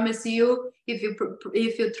process. I promise you, if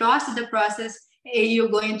you trust the process, you're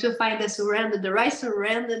going to find the right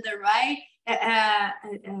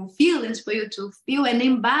feelings for you to feel and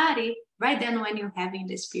embody right then when you're having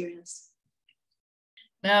the experience.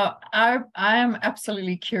 Now, I am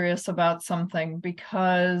absolutely curious about something,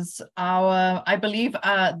 because I believe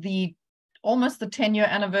almost the 10-year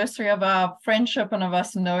anniversary of our friendship and of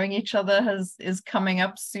us knowing each other is coming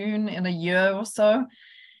up soon, in a year or so.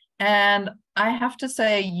 And I have to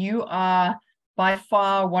say, you are by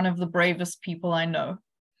far one of the bravest people I know.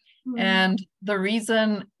 And the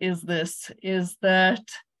reason is that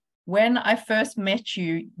when I first met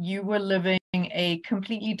you, you were living a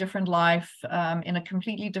completely different life, in a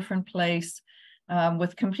completely different place,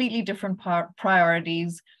 with completely different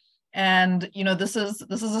priorities. And, this is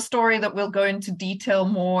a story that we'll go into detail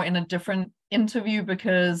more in a different interview,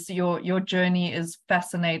 because your journey is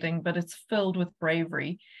fascinating, but it's filled with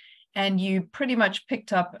bravery. And you pretty much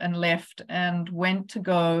picked up and left and went to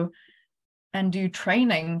go and do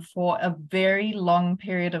training for a very long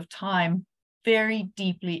period of time, very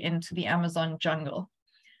deeply into the Amazon jungle.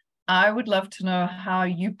 I would love to know how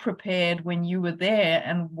you prepared when you were there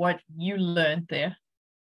and what you learned there.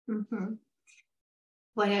 Mm-hmm.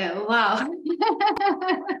 Well, wow.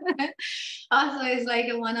 Also, it's like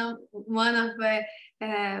one of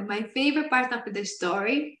my favorite part of the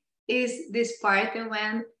story is this part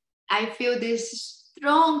when I feel this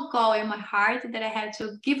strong call in my heart that I had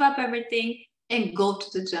to give up everything and go to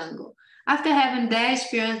the jungle. After having that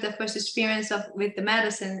experience, the first experience with the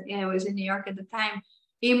medicine, I was in New York at the time.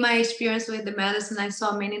 In my experience with the medicine, I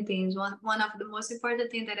saw many things. One of the most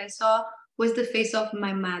important things that I saw was the face of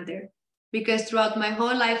my mother, because throughout my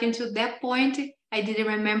whole life until that point, I didn't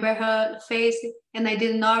remember her face and I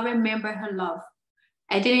did not remember her love.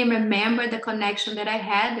 I didn't remember the connection that I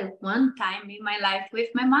had at one time in my life with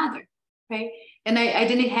my mother, right? And I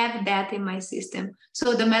didn't have that in my system.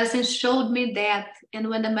 So the medicine showed me that. And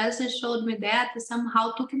when the medicine showed me that, it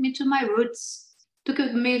somehow took me to my roots, took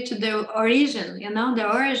me to the origin, the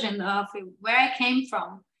origin of where I came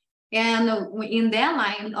from. And in that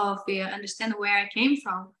line of understand where I came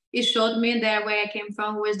from, it showed me that where I came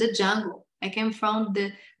from was the jungle. I came from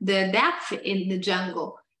the depth in the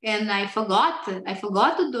jungle, and I forgot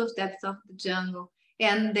those depths of the jungle.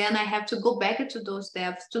 And then I have to go back to those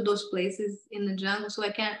depths, to those places in the jungle, so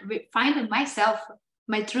I can find myself,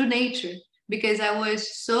 my true nature, because I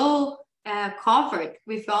was so covered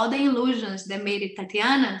with all the illusions that made it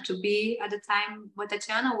Tatiana to be at the time what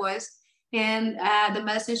Tatiana was. And the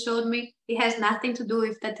medicine showed me it has nothing to do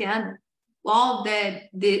with Tatiana. All that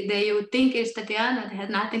you think is Tatiana, it has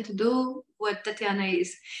nothing to do what Tatiana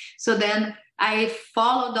is. So then I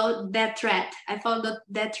followed that thread. I followed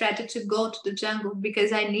that thread to go to the jungle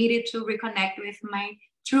because I needed to reconnect with my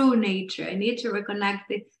true nature. I need to reconnect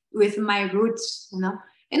with my roots,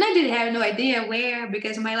 And I didn't have no idea where,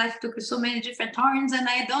 because my life took so many different turns, and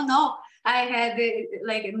I don't know. I had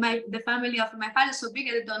the family of my father so big,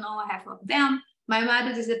 I don't know half of them. My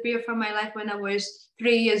mother disappeared from my life when I was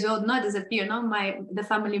 3 years old. Not disappeared, no. The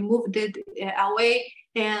family moved it away,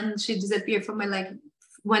 and she disappeared from my life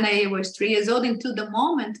when I was 3 years old into the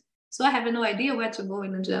moment. So I have no idea where to go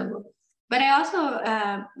in the jungle. But I also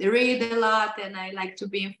read a lot, and I like to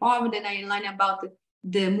be informed, and I learn about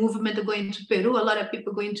the movement going to Peru. A lot of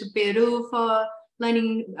people going to Peru for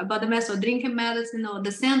learning about the medicine, drinking medicine, or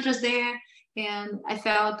the centers there. And I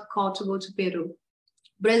felt called to go to Peru.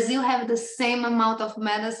 Brazil have the same amount of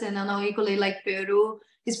medicine, equally like Peru.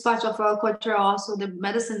 It's part of our culture also. The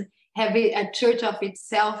medicine have a church of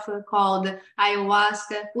itself called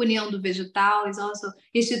Ayahuasca. União do Vegetal is also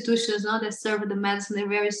institutions that serve the medicine.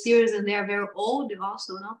 They're very serious and they are very old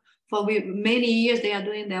also. For many years they are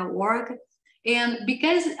doing their work. And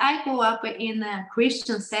because I grew up in a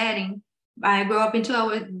Christian setting, I grew up until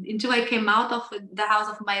I came out of the house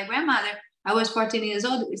of my grandmother. I was 14 years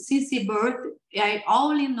old. Since birth, I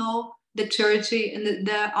only know the church and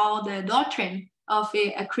all the doctrine of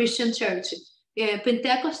a Christian church, a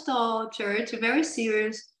Pentecostal church, a very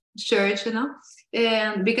serious church,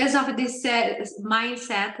 And because of this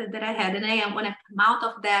mindset that I had, and when I come out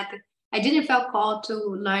of that, I didn't feel called to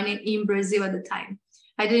learn it in Brazil at the time.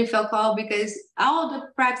 I didn't feel called because all the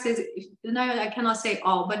practices, I cannot say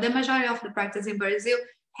all, but the majority of the practice in Brazil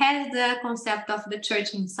has the concept of the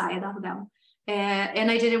church inside of them.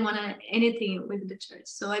 And I didn't want anything with the church.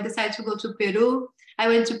 So I decided to go to Peru. I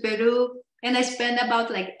went to Peru and I spent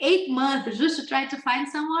about 8 months just to try to find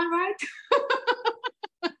someone, right?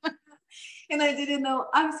 And I didn't know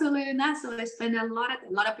absolutely nothing. So I spent a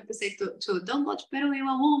lot of people say to don't go to Peru with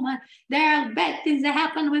a woman. There are bad things that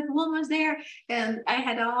happen with women there. And I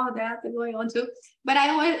had all that going on too. But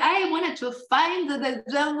I wanted to find the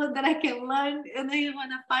jungle that I can learn. And I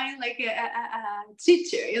want to find a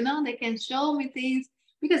teacher, that can show me things,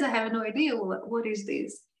 because I have no idea what is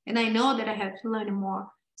this. And I know that I have to learn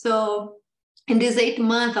more. So in this 8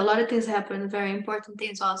 months, a lot of things happened, very important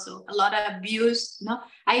things also. A lot of abuse.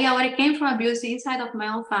 I already came from abuse inside of my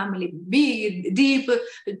own family, big, deep,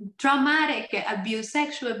 traumatic abuse,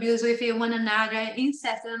 sexual abuse with one another,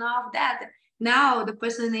 incest and all of that. Now the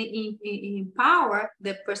person in power,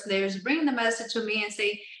 the person that is bringing the message to me and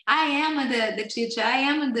say, I am the teacher, I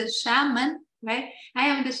am the shaman, right? I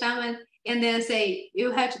am the shaman. And then say,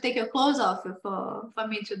 you have to take your clothes off for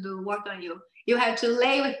me to do work on you. You have to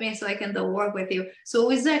lay with me so I can do work with you.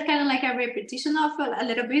 So is there kind of a repetition of a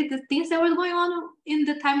little bit the things that was going on in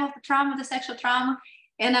the time of the trauma, the sexual trauma?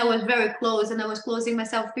 And I was very close, and I was closing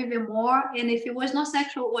myself even more. And if it was not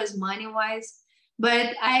sexual, it was money-wise.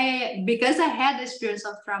 But because I had the experience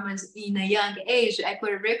of traumas in a young age, I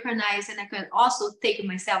could recognize, and I could also take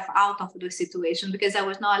myself out of the situation, because I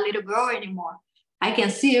was not a little girl anymore. I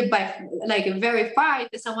can see it by very far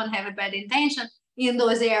if someone have a bad intention. in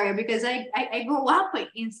those areas because I grew up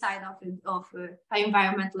inside of an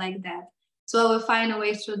environment like that. So I will find a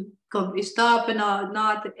way to stop and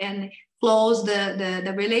not and close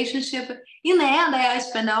the relationship. In the end, I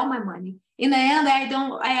spend all my money. In the end, I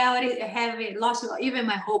already have lost even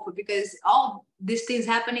my hope because all these things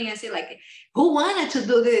happening. I say like, who wanted to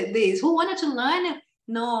do this? Who wanted to learn?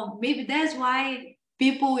 No, maybe that's why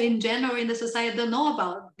people in general in the society don't know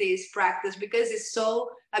about this practice because it's so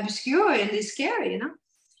obscure and it's scary, you know?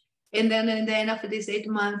 And then at the end of this 8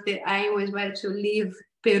 months, I was ready to leave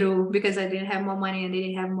Peru because I didn't have more money and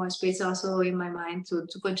didn't have more space also in my mind to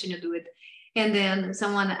continue to do it. And then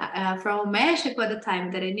someone from Mexico at the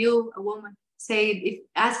time that I knew, a woman,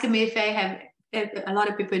 asked me if a lot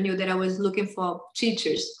of people knew that I was looking for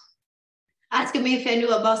teachers. Asking me if I knew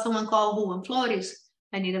about someone called Juan Flores.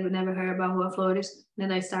 I never heard about Juan Flores.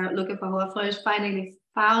 Then I started looking for Juan Flores, finally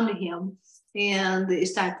found him and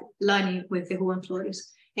started learning with Juan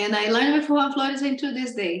Flores. And I learned with Juan Flores until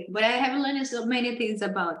this day, but I have learned so many things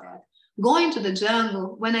about that. Going to the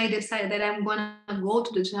jungle, when I decided that I'm going to go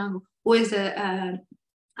to the jungle, was a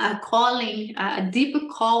calling, a deep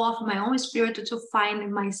call of my own spirit to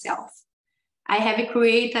find myself. I have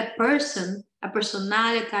created a person, a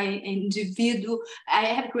personality, an individual. I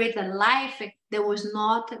have created a life that was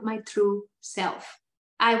not my true self.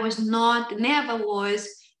 I never was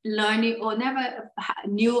learning or never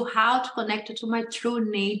knew how to connect to my true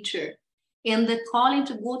nature. And the calling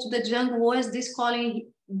to go to the jungle was this calling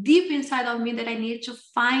deep inside of me that I need to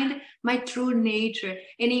find my true nature.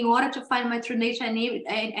 And in order to find my true nature, I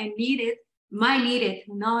needed,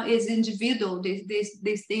 is individual.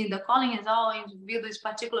 This thing, the calling is all individual, is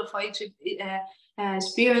particular for each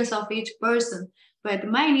experience of each person. But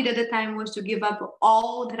my need at the time was to give up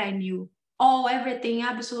all that I knew, everything,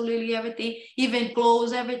 absolutely everything, even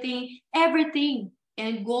clothes, everything,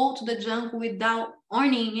 and go to the jungle without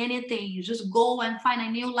earning anything. Just go and find a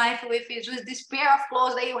new life with just this pair of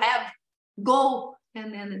clothes that you have. Go.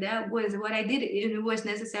 And then that was what I did. It was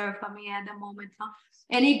necessary for me at the moment.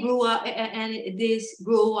 And it grew up, and this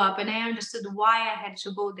grew up, and I understood why I had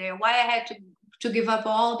to go there, why I had to give up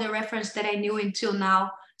all the reference that I knew until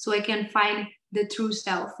now, so I can find the true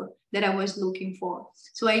self that I was looking for.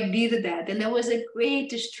 So I did that, and that was a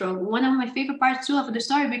great struggle. One of my favorite parts too of the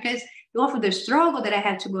story, because of the struggle that I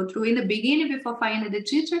had to go through in the beginning before finding the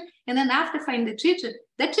teacher, and then after finding the teacher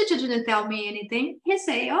didn't tell me anything. He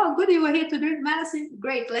said, "Oh, good, you were here to drink medicine.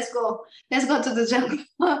 Great, let's go to the jungle."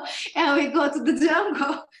 And we go to the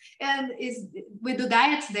jungle, and we do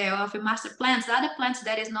diets there of master plants, other plants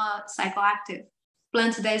that is not psychoactive,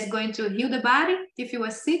 plants that is going to heal the body if you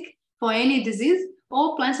are sick for any disease,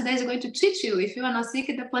 or plants that is going to teach you. If you are not sick,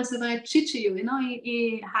 the plants are going to teach you,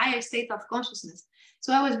 in higher state of consciousness.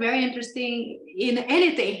 So I was very interested in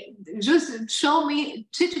anything. Just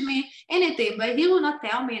teach me anything. But he will not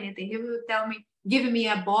tell me anything. He will give me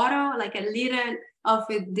a bottle, like a liter of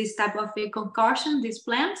this type of a concoction, these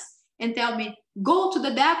plants, and tell me, go to the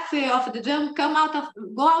depth of the jungle,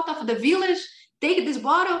 go out of the village, take this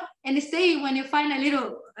bottle, and stay when you find a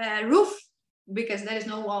little roof, because there is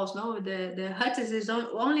no walls. No, the hut is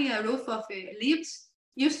only a roof of leaves.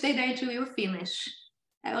 You stay there until you finish.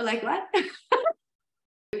 I was like, what?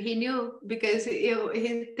 He knew, because he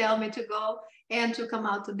tell me to go and to come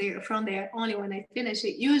out from there only when I finish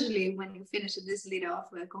it. Usually when you finish this liter of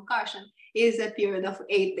concoction is a period of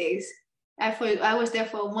 8 days. I was there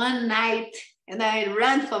for one night and I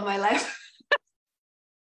ran for my life.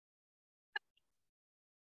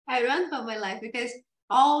 I ran for my life because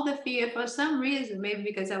all the fear, for some reason, maybe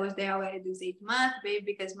because I was there already this 8 months, maybe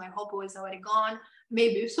because my hope was already gone,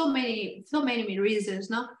 maybe so many reasons,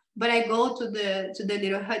 no? But I go to the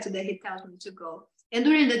little hut that he tells me to go. And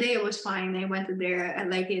during the day, it was fine. I went there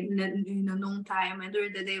like in a noon time, and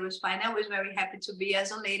during the day, it was fine. I was very happy to be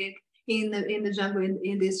isolated in the jungle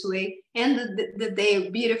in this way. And the day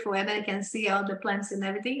beautiful, and I can see all the plants and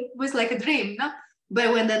everything. It was like a dream, no?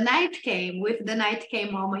 But when the night came, with the night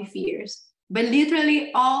came all my fears. But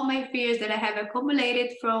literally all my fears that I have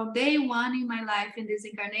accumulated from day one in my life in this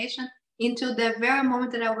incarnation, into the very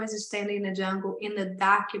moment that I was standing in the jungle, in the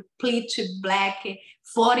dark, pitch black,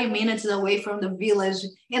 40 minutes away from the village,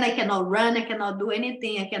 and I cannot run, I cannot do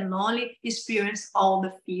anything. I can only experience all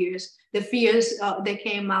the fears that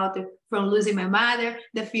came out from losing my mother,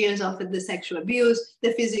 the fears of the sexual abuse,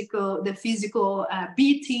 the physical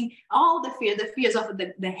beating, all the fears of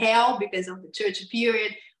the hell because of the church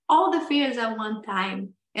period, all the fears at one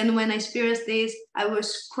time. And when I experienced this, I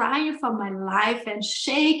was crying for my life and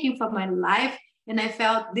shaking for my life. And I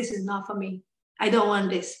felt, this is not for me. I don't want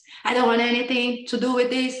this. I don't want anything to do with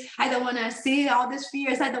this. I don't want to see all these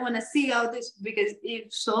fears. I don't want to see all this because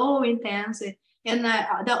it's so intense. And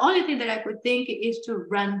the only thing that I could think is to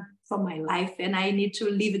run for my life. And I need to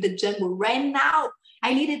leave the jungle right now.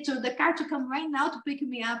 I needed the car to come right now to pick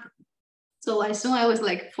me up. So as soon as I was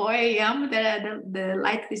like 4 a.m., the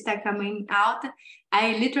light start coming out,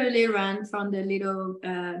 I literally ran from the little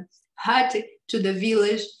hut to the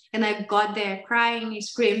village. And I got there crying,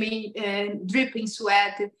 screaming, dripping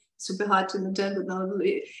sweat, super hot in the jungle.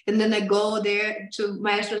 And then I go there to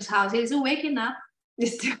Maestro's house. He's waking up.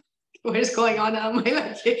 What's going on? I'm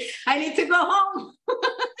like, I need to go home.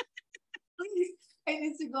 I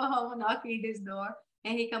need to go home, knocking his door.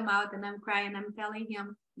 And he come out and I'm crying. I'm telling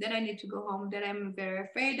him that I need to go home, that I'm very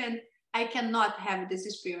afraid and I cannot have this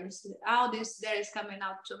experience. All this that is coming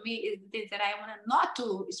out to me is things that I want not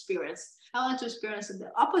to experience. I want to experience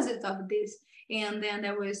the opposite of this. And then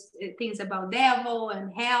there was things about devil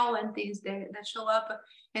and hell and things that show up.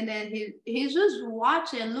 And then he just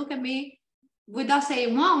watch and look at me without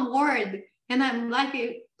saying one word. And I'm like,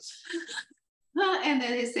 and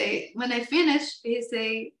then he say, when I finish, he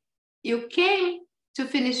say, you came to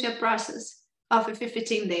finish your process of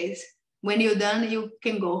 15 days. When you're done, you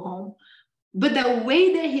can go home. But the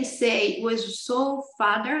way that he said was so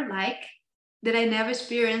father-like that I never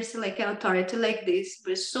experienced like an authority like this,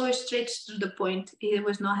 but so straight to the point. He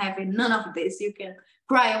was not having none of this. You can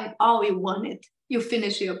cry all you wanted. You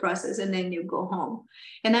finish your process and then you go home.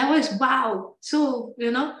 And I was, wow. So,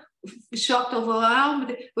 shocked,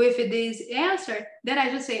 overwhelmed with this answer that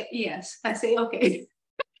I just say, yes. I say, okay.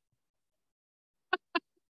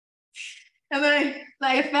 And then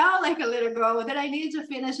I felt like a little girl that I needed to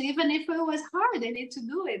finish, even if it was hard, I need to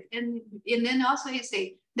do it. And then also he said,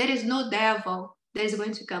 there is no devil that is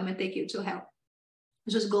going to come and take you to hell.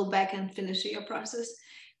 Just go back and finish your process.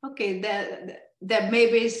 Okay, that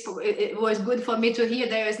maybe it was good for me to hear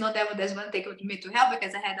there is no devil that's going to take me to hell,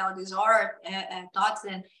 because I had all these horror thoughts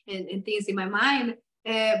and things in my mind,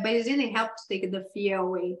 but it didn't help to take the fear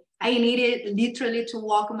away. I needed literally to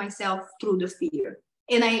walk myself through the fear.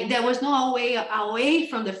 And there was no way away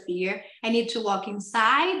from the fear. I need to walk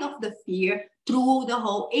inside of the fear through the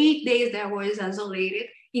whole 8 days that I was isolated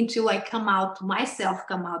until I come out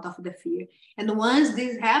of the fear. And once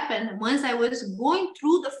this happened, once I was going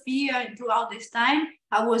through the fear and throughout this time,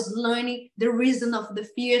 I was learning the reason of the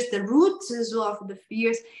fears, the roots of the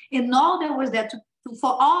fears, and all that was there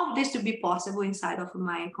for all of this to be possible inside of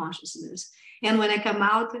my consciousness. And when I come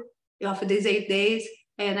out of these 8 days,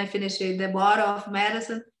 and I finished the bottle of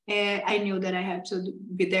medicine, I knew that I had to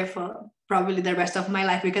be there for probably the rest of my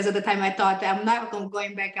life, because at the time I thought I'm not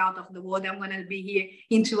going back out of the world. I'm going to be here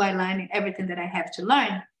until I learn everything that I have to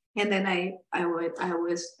learn. And then that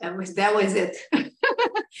was it.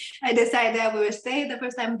 I decided that I will stay. The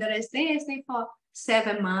first time that I stayed for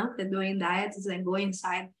 7 months doing diets and going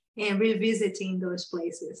inside and revisiting those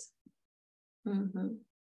places. Mm-hmm.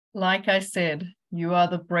 Like I said, you are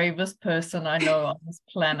the bravest person I know on this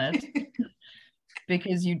planet,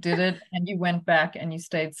 because you did it and you went back and you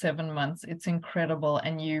stayed 7 months. It's incredible.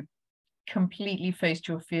 And you completely faced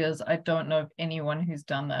your fears. I don't know of anyone who's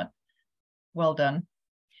done that. Well done.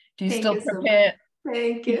 Do you still prepare?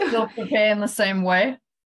 Thank you. Still prepare in the same way?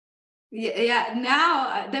 Yeah.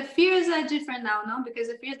 Now the fears are different now, no? Because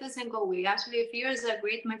the fear doesn't go away. Actually, fear is a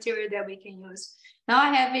great material that we can use. Now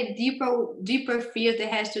I have a deeper fear that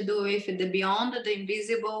has to do with the beyond, the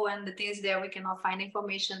invisible, and the things that we cannot find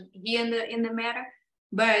information here in the matter.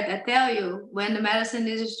 But I tell you, when the medicine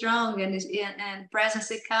is strong and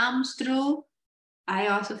presence it comes through, I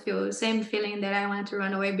also feel the same feeling that I want to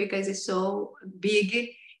run away, because it's so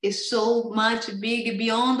big. It's so much big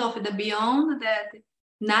beyond of the beyond that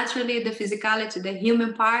naturally the physicality, the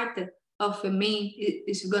human part of me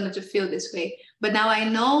is going to feel this way. But now I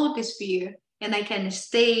know this fear, and I can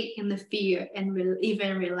stay in the fear and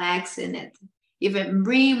even relax in it, even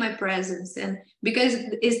bring my presence. And because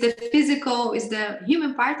it's the physical, it's the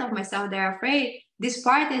human part of myself that are afraid. This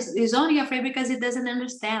part is only afraid because it doesn't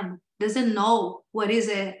understand, doesn't know what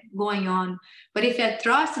is going on. But if I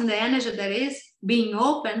trust in the energy that is being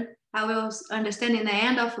open, I will understand in the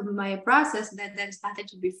end of my process that there is nothing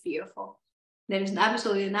to be fearful. There is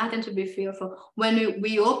absolutely nothing to be fearful. When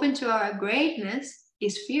we open to our greatness,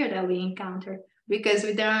 it's fear that we encounter, because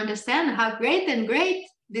we don't understand how great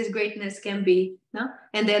this greatness can be. No?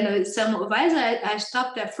 And then some of us are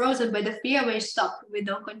stopped, are frozen by the fear. We stop, we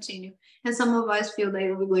don't continue. And some of us feel that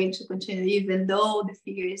we're going to continue even though the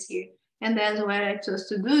fear is here. And that's what I chose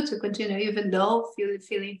to do, to continue even though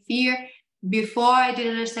feeling fear. Before I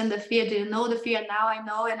didn't understand the fear, didn't know the fear. Now I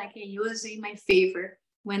know, and I can use it in my favor.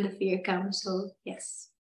 when the fear comes. So yes.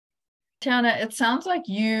 Tatiana, it sounds like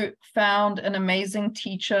you found an amazing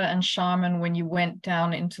teacher and shaman when you went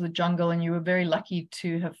down into the jungle, and you were very lucky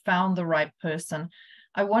to have found the right person.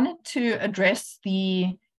 I wanted to address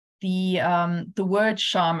the word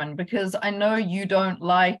shaman, because I know you don't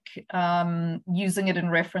like using it in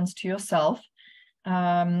reference to yourself.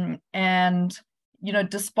 And, you know,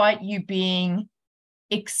 despite you being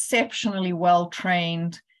exceptionally well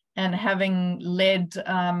trained and having led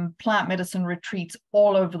plant medicine retreats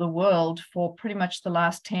all over the world for pretty much the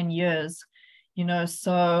last 10 years, you know,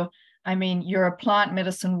 so I mean, you're a plant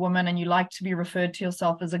medicine woman and you like to be referred to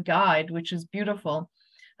yourself as a guide, which is beautiful.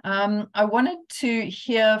 I wanted to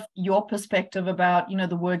hear your perspective about, you know,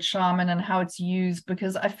 the word shaman and how it's used,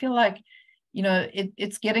 because I feel like, you know,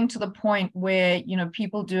 it's getting to the point where, you know,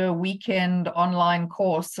 people do a weekend online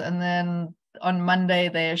course and then on Monday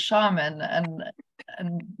they're a shaman,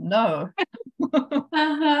 and no.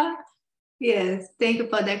 Yes, thank you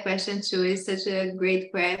for that question too. It's such a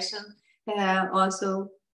great question. Also,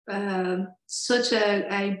 such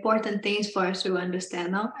a important things for us to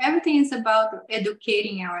understand. Now, everything is about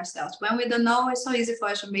educating ourselves. When we don't know, it's so easy for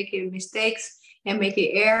us to make mistakes and make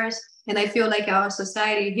errors. And I feel like our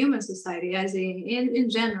society, human society, as in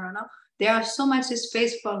general, no? There are so much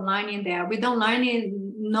space for learning there. We don't learn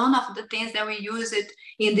in none of the things that we use it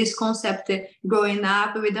in this concept growing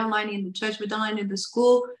up. We don't learn in the church. We don't learn in the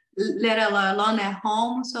school, let alone at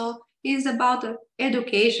home. So it's about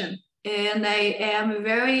education. And I am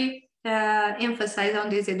very emphasized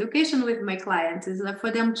on this education with my clients. It's like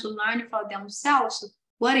for them to learn for themselves.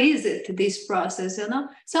 What is it, this process? You know,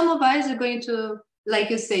 some of us are going to,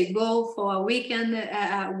 like you say, go for a weekend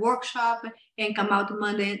workshop and come out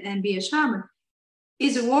Monday and be a shaman.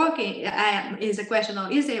 Is it working? Is a question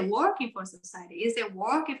of, is it working for society? Is it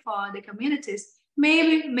working for the communities?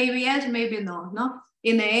 Maybe yes, maybe no. No.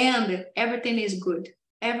 In the end, everything is good.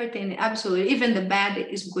 Everything, absolutely, even the bad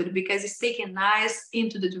is good, because it's taking us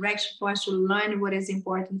into the direction for us to learn what is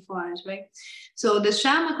important for us, right? So the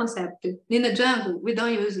shaman concept in the jungle, we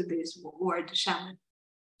don't use this word shaman.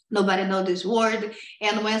 Nobody knows this word,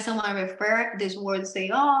 and when someone refer this word,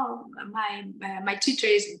 say, "Oh, my teacher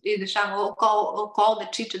is the shaman," or call the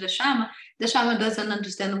teacher the shaman doesn't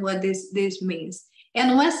understand what this means.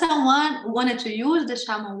 And when someone wanted to use the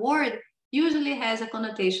shaman word, usually has a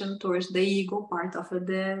connotation towards the ego part of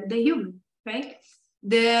the human, right?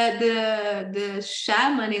 The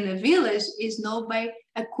shaman in the village is known by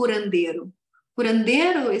a curandeiro.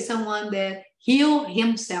 Curandeiro is someone that heal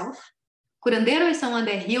himself. Curandeiro is someone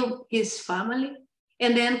that heal his family.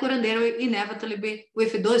 And then curandeiro inevitably,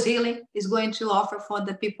 with those healing, is going to offer for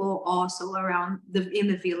the people also around in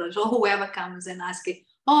the village, or whoever comes and asks,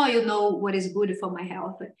 "Oh, you know what is good for my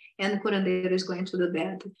health?" And curandeiro is going to do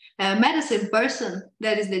that. A medicine person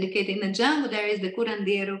that is dedicated in the jungle, there is the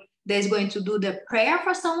curandeiro that is going to do the prayer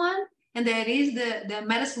for someone, and there is the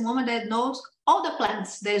medicine woman that knows all the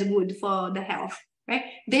plants that is good for the health, right?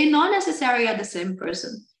 They not necessarily are the same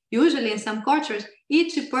person. Usually in some cultures,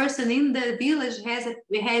 each person in the village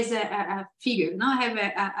has a figure. Now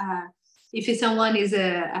if someone is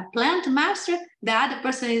a plant master, the other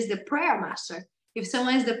person is the prayer master. If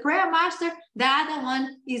someone is the prayer master, the other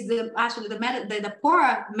one is the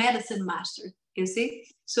poor medicine master. You see,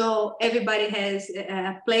 so everybody has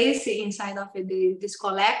a place inside of this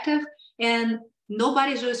collective, and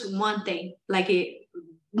nobody's just one thing. Like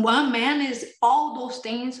one man is all those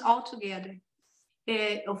things all together.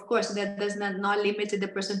 Of course, that does not limit the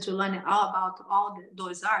person to learn all about all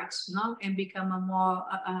those arts, no, and become a more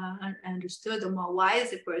understood, a more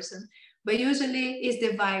wise person. But usually, it's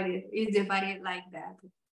divided like that.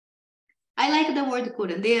 I like the word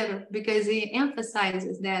curandeiro because it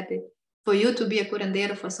emphasizes that for you to be a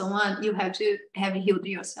curandeiro for someone, you have to have healed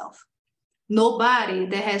yourself. Nobody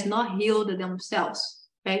that has not healed themselves.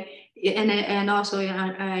 Right? And also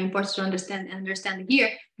important to understand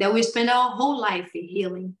here that we spend our whole life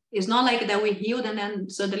healing. It's not like that we healed and then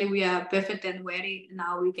suddenly we are perfect and ready.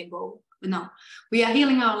 Now we can go. No, we are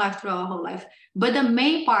healing our life through our whole life. But the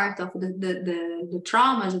main part of the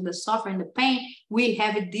traumas, the suffering, the pain, we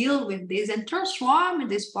have to deal with this and transform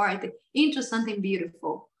this part into something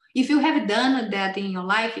beautiful. If you have done that in your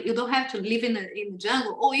life, you don't have to live in the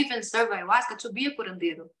jungle or even serve ayahuasca to be a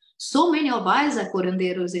curandeiro. So many of us are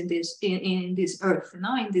curandeiros in this earth, you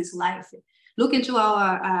know, in this life. Look into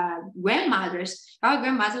our grandmothers. Our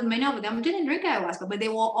grandmothers, many of them didn't drink ayahuasca, but they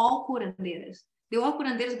were all curandeiros. They were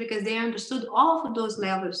curandeiros because they understood all of those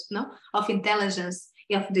levels, you know, of intelligence,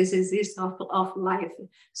 of this existence of life.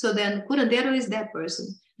 So then curandeiro is that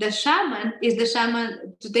person. The shaman is the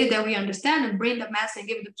shaman today that we understand and bring the mass and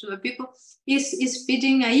give it to the people is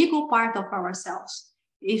feeding an ego part of ourselves.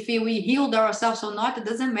 If we healed ourselves or not, it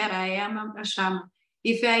doesn't matter. I am a shaman.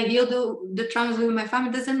 If I heal the traumas with my family,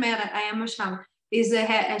 it doesn't matter. I am a shaman. Is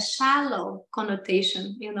a shallow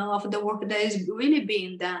connotation, of the work that is really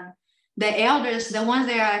being done. The elders, the ones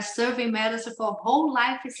that are serving medicine for whole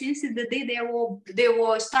life, since the day they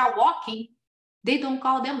will start walking, they don't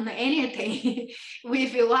call them anything.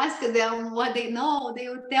 If you ask them what they know, they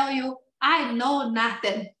will tell you, I know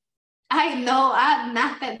nothing. I know I'm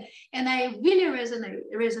nothing. And I really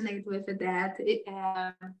resonate with that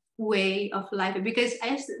way of life, because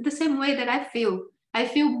the same way that I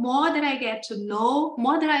feel more that I get to know,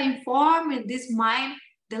 more that I inform in this mind,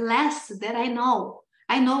 the less that I know.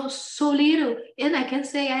 I know so little, and I can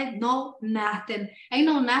say I know nothing. I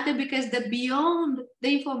know nothing because the beyond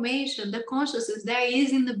the information, the consciousness that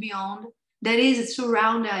is in the beyond, that is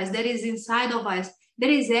surround us, that is inside of us, that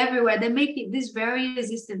is everywhere, that make this very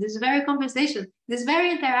existence, this very conversation, this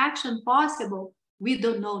very interaction possible. We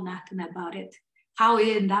don't know nothing about it, how it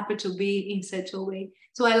ended up to be in such a way.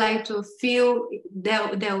 So I like to feel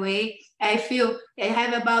that way. I feel I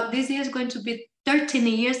have about, this year is going to be 13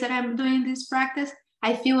 years that I'm doing this practice.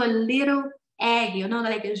 I feel a little egg,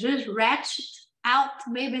 like it's just ratchet out.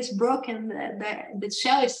 Maybe it's broken. The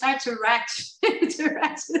shell starts to ratchet,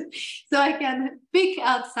 so I can peek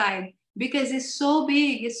outside, because it's so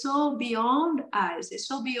big. It's so beyond us. It's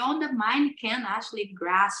so beyond the mind can actually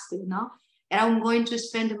grasp, And I'm going to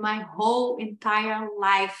spend my whole entire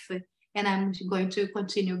life, and I'm going to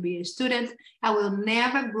continue to be a student. I will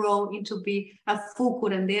never grow into be a full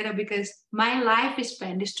curandera, because my life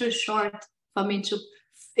span is too short for me to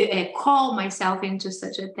call myself into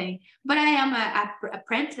such a thing. But I am an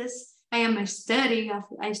apprentice. I am a student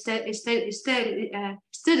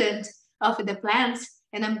of the plants,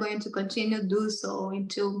 and I'm going to continue to do so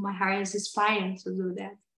until my heart is inspired to do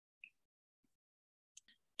that.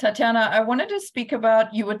 Tatiana, I wanted to speak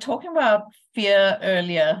about, you were talking about fear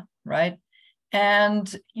earlier, right?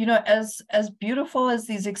 And, as beautiful as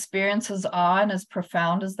these experiences are and as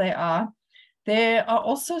profound as they are, there are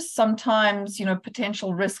also sometimes,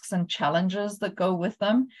 potential risks and challenges that go with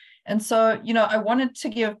them. And so, I wanted to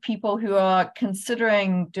give people who are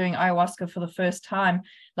considering doing ayahuasca for the first time,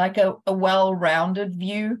 like a well-rounded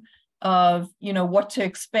view of, what to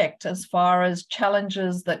expect as far as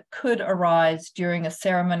challenges that could arise during a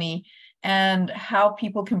ceremony and how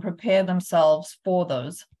people can prepare themselves for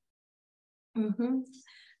those. Mm-hmm.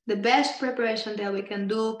 The best preparation that we can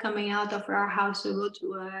do coming out of our house to go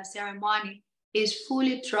to a ceremony is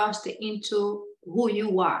fully trust into who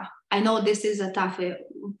you are. I know this is a tough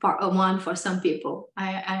one for some people.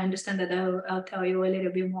 I understand that. I'll tell you a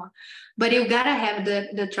little bit more. But you gotta have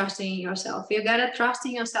the trust in yourself. You gotta trust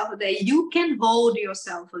in yourself that you can hold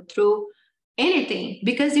yourself through anything,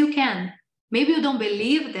 because you can. Maybe you don't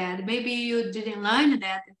believe that. Maybe you didn't learn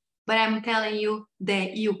that. But I'm telling you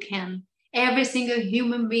that you can. Every single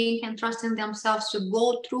human being can trust in themselves to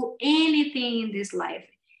go through anything in this life,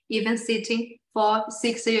 even sitting for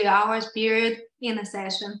 60 hours period in a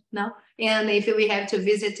session. No, and if we have to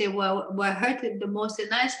visit it, what hurt the most in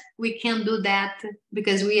us, we can do that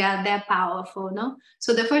because we are that powerful. No,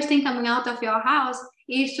 so the first thing coming out of your house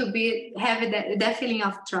is to have that feeling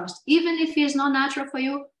of trust, even if it's not natural for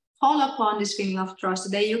you. Call upon this feeling of trust,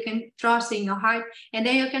 that you can trust in your heart, and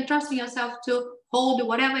then you can trust in yourself to hold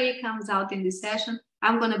whatever it comes out in this session.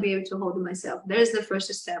 I'm going to be able to hold myself. There's the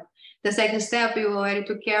first step. The second step you already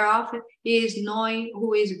took care of is knowing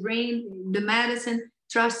who is bringing the medicine,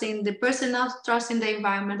 trusting the person, trusting the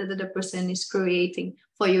environment that the person is creating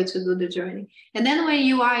for you to do the journey. And then when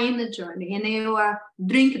you are in the journey and you are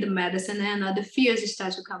drinking the medicine, and the fears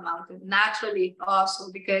start to come out naturally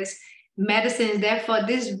also, because medicine is there for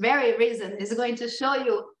this very reason. It's going to show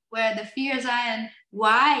you where the fears are and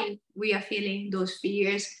why we are feeling those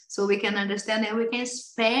fears, so we can understand and we can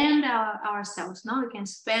spend ourselves. No, we can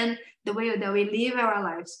spend the way that we live our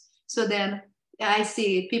lives. So then I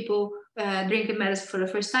see people drinking medicine for the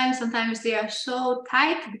first time. Sometimes they are so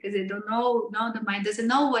tight because they don't know. No, the mind doesn't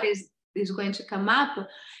know what is going to come up.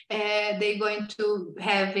 They're going to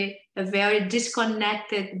have a very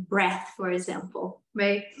disconnected breath, for example,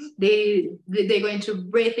 right? They're going to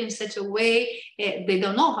breathe in such a way, they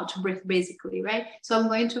don't know how to breathe, basically, right? So I'm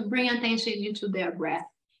going to bring attention into their breath.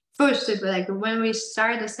 First, like when we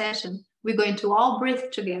start the session, we're going to all breathe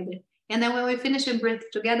together. And then when we finish and breathe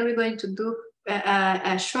together, we're going to do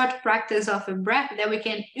a short practice of a breath that we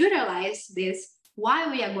can utilize this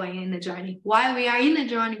while we are going in the journey, while we are in the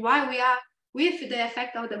journey, while we are with the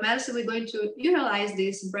effect of the medicine. We're going to utilize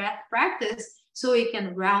this breath practice So it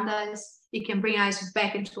can ground us. It can bring us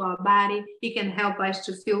back into our body. It can help us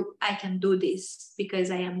to feel, I can do this because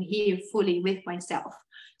I am here fully with myself.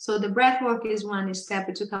 So the breath work is one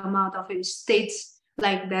step to come out of states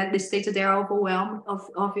like that, the states that are overwhelmed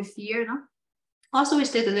of fear. No? Also, a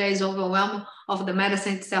state that there is overwhelmed of the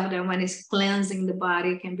medicine itself, that when it's cleansing the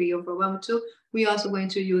body, can be overwhelmed too. We're also going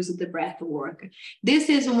to use the breath work. This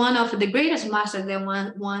is one of the greatest masters that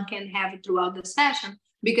one can have throughout the session,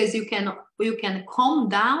 because you can calm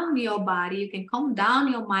down your body, you can calm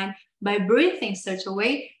down your mind by breathing such a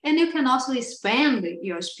way, and you can also expand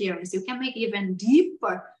your experience. You can make even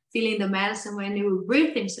deeper feeling the medicine when you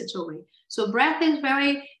breathe in such a way. So breath is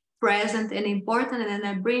very present and important, and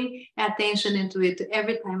I bring attention into it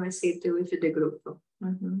every time I sit with the group.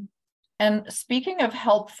 Mm-hmm. And speaking of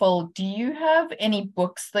helpful, do you have any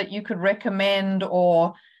books that you could recommend,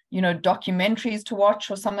 or documentaries to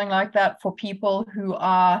watch or something like that for people who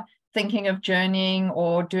are thinking of journeying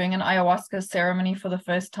or doing an ayahuasca ceremony for the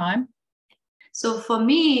first time? So for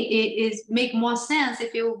me, it make more sense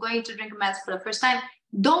if you're going to drink medicine for the first time.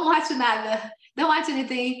 Don't watch nada. Don't watch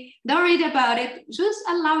anything. Don't read about it. Just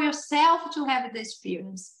allow yourself to have the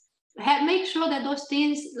experience. Make sure that those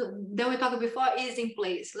things that we talked before is in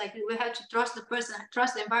place. Like, we have to trust the person,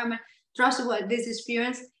 trust the environment, trust what this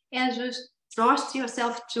experience, and just trust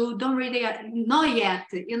yourself too. Don't read it, not yet.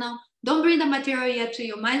 Don't bring the material yet to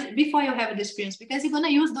your mind before you have the experience, because you're gonna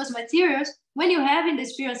use those materials when you're having the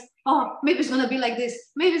experience. Oh, maybe it's gonna be like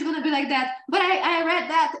this. Maybe it's gonna be like that. But I read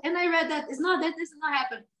that and I read that. It's not that. This is not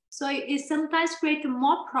happen. So it sometimes creates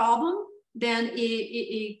more problem than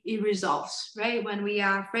it resolves, right? When we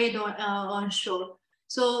are afraid or unsure.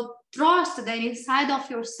 So trust that inside of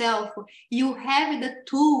yourself, you have the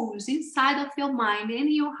tools inside of your mind and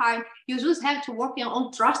your heart. You just have to work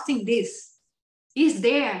on trusting this. Is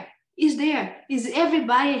there. Is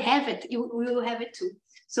everybody have it? You will have it too.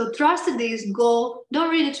 So trust this, go, don't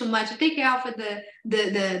read it too much. Take care of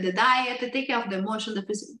the diet, take care of the emotion,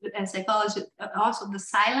 the psychology, also the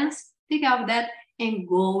silence. Take care of that and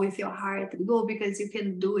go with your heart. Go because you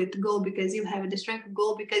can do it. Go because you have the strength.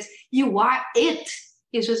 Go because you are it.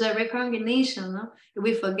 It's just a recognition. No?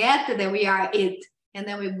 We forget that we are it. And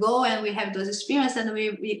then we go and we have those experiences, and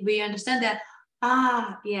we understand that,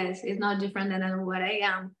 yes, it's not different than what I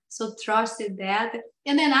am. So trust that.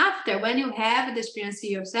 And then after, when you have the experience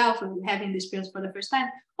yourself, having the experience for the first time,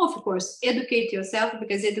 of course, educate yourself,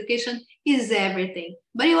 because education is everything.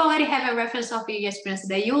 But you already have a reference of your experience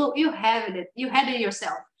that you have it, you had it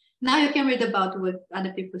yourself. Now you can read about what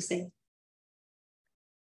other people say.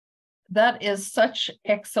 That is such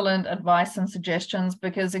excellent advice and suggestions,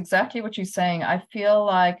 because exactly what you're saying, I feel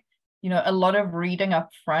like a lot of reading up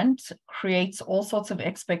front creates all sorts of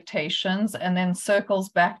expectations, and then circles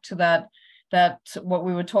back to that what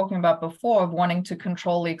we were talking about before, of wanting to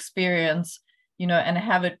control the experience, and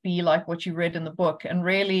have it be like what you read in the book. And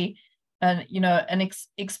really,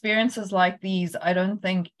 experiences like these, I don't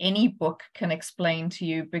think any book can explain to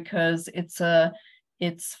you, because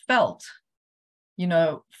it's felt,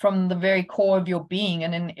 from the very core of your being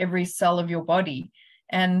and in every cell of your body.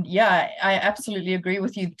 And yeah, I absolutely agree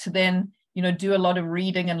with you to then, do a lot of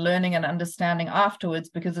reading and learning and understanding afterwards,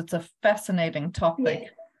 because it's a fascinating topic.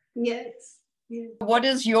 Yes. What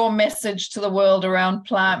is your message to the world around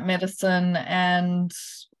plant medicine and,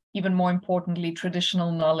 even more importantly,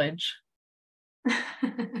 traditional knowledge?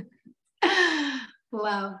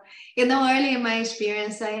 Wow. Early in my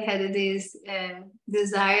experience, I had these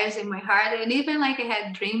desires in my heart, and even like I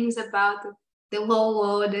had dreams about the whole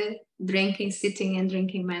world sitting and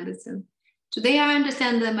drinking medicine. Today, I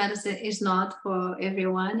understand that medicine is not for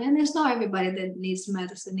everyone, and it's not everybody that needs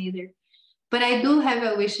medicine either. But I do have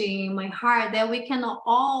a wish in my heart that we can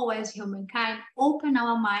all, as humankind, open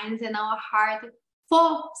our minds and our heart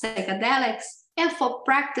for psychedelics and for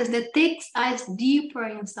practice that takes us deeper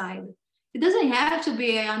inside. It doesn't have to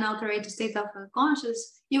be an altered state of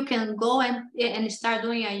consciousness. You can go and start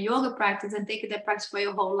doing a yoga practice and take that practice for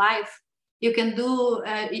your whole life. You can do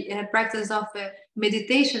a practice of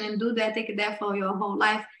meditation and do that, take that for your whole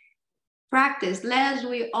life. Practice. Let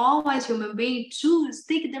we all, as human beings,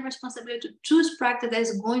 take the responsibility to choose practice that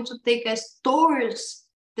is going to take us towards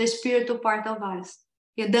the spiritual part of us,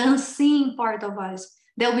 the unseen part of us,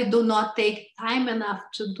 that we do not take time enough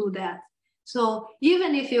to do that. So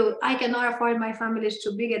even if I cannot afford, my family is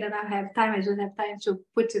too big and I have time, I don't have time to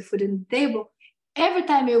put the food on the table. Every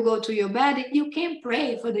time you go to your bed, you can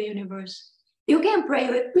pray for the universe. You can pray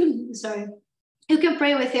with, you can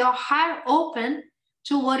pray with your heart open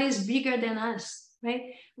to what is bigger than us, right?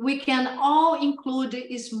 We can all include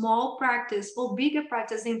a small practice or bigger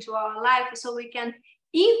practice into our life, so we can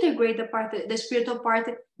integrate the spiritual part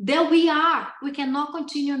that we are. We cannot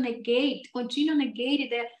continue negate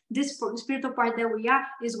that this spiritual part that we are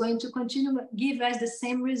is going to continue give us the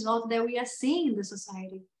same result that we are seeing in the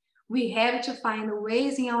society. We have to find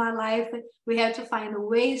ways in our life. We have to find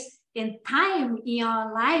ways and time in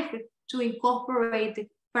our life to incorporate the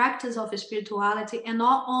practice of spirituality, and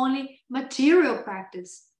not only material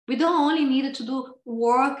practice. We don't only need to do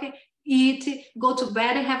work, eat, go to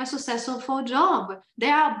bed, and have a successful job. They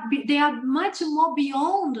are much more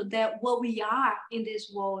beyond that what we are in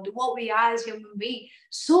this world, what we are as human beings,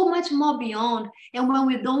 so much more beyond. And when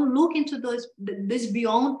we don't look into this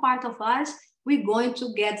beyond part of us, we're going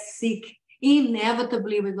to get sick.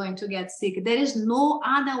 Inevitably, we're going to get sick. There is no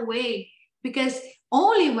other way, because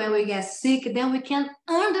only when we get sick, then we can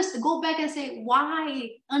understand, go back and say, why?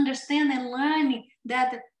 Understand and learn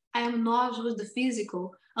that I am not just the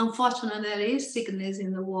physical. Unfortunately, there is sickness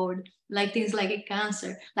in the world, like things like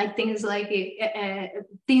cancer, like things like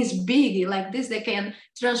things big like this that can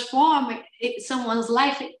transform someone's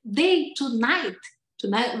life day to night.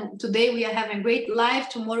 Today we are having great life.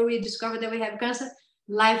 Tomorrow we discover that we have cancer.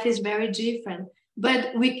 Life is very different,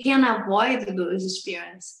 but we can avoid those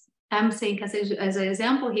experiences. I'm saying as an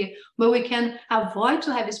example here, but we can avoid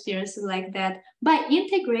to have experiences like that by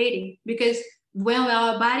integrating, because when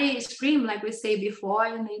our body screams, like we say before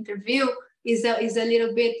in the interview, is a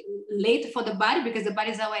little bit late for the body because the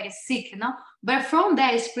body is already sick, you know? But from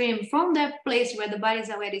that scream, from that place where the body is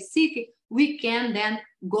already sick, we can then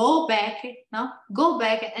go back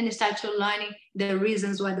and start to learning the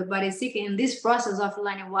reasons why the body is sick. And this process of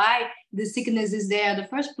learning why the sickness is there in the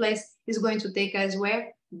first place is going to take us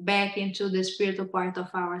where? Back into the spiritual part of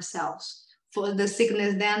ourselves. For the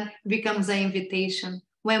sickness then becomes an invitation.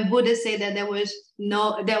 When Buddha said that there was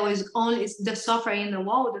only the suffering in the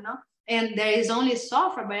world, you know, and there is only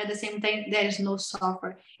suffer, but at the same time there is no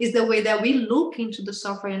suffer. It's the way that we look into the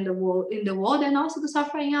suffering in the world, and also the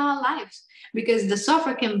suffering in our lives. Because the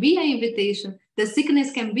suffer can be an invitation, the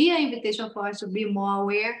sickness can be an invitation for us to be more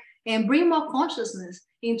aware and bring more consciousness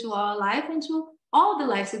into our life, into all the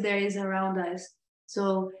lives that there is around us.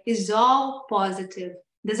 So it's all positive.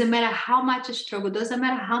 Doesn't matter how much struggle, doesn't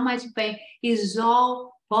matter how much pain, it's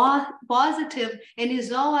all positive, and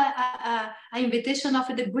it's all an invitation of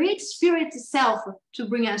the great spirit itself to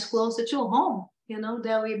bring us closer to home, you know,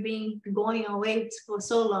 that we've been going away for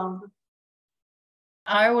so long.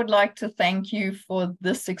 I would like to thank you for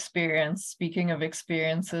this experience, speaking of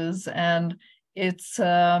experiences. And it's,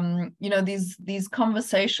 you know, these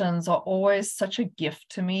conversations are always such a gift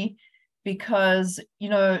to me, because, you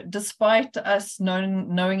know, despite us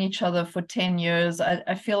knowing each other for 10 years,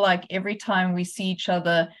 I feel like every time we see each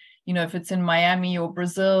other, you know, if it's in Miami or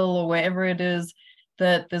Brazil or wherever it is,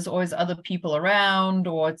 that there's always other people around,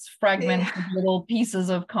 or it's fragmented little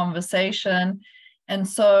pieces of conversation. And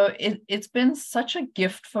so it's been such a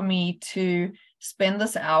gift for me to spend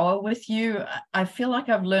this hour with you. I feel like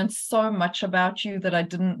I've learned so much about you that I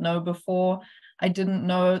didn't know before. I didn't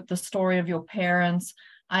know the story of your parents.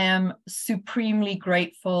 I am supremely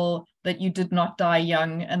grateful that you did not die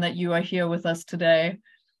young and that you are here with us today.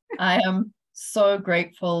 I am so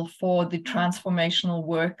grateful for the transformational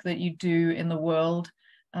work that you do in the world,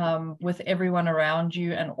 with everyone around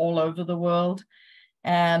you and all over the world.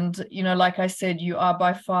 And, you know, like I said, you are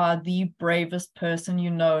by far the bravest person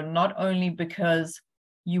you know, not only because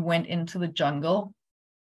you went into the jungle,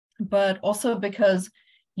 but also because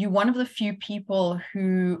you're one of the few people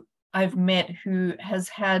who I've met who has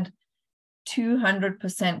had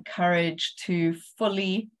 200% courage to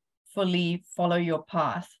fully follow your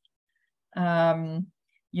path.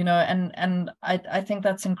 You know, and I think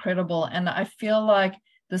that's incredible. And I feel like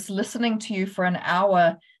this listening to you for an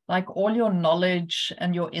hour, like all your knowledge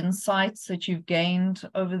and your insights that you've gained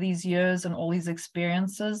over these years and all these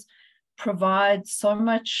experiences provide so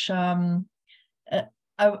much,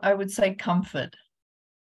 I would say, comfort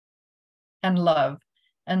and love.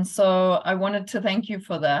 And so I wanted to thank you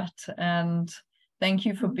for that. And thank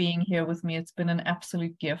you for being here with me. It's been an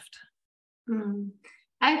absolute gift.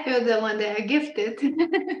 I feel the one that I gifted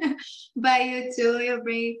by you too. You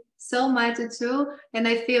bring so much too. And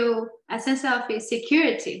I feel a sense of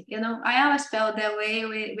security. You know, I always felt that way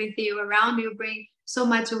with you around. You bring so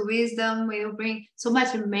much wisdom. You bring so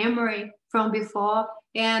much memory from before.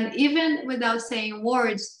 And even without saying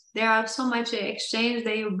words, there are so much exchange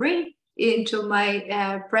that you bring into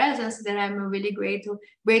my presence that I'm really grateful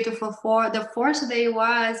for the force that you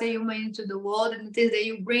are as a human into the world, and the things that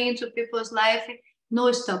you bring into people's life.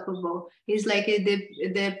 No stoppable. It's like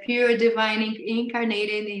the pure divine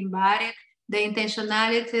incarnated, embodied, the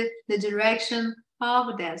intentionality, the direction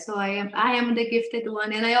of that. So I am the gifted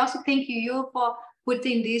one. And I also thank you for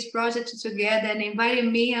putting these projects together and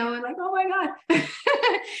inviting me. I was like, oh my God,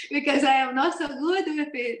 because I am not so good with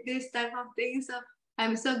this type of thing. So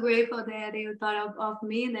I'm so grateful that you thought of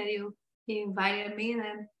me, that you invited me,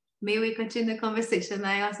 and may we continue the conversation.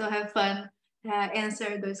 I also have fun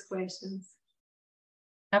answer those questions.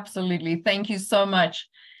 Absolutely. Thank you so much.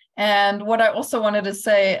 And what I also wanted to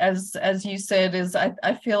say, as you said, is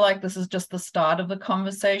I feel like this is just the start of the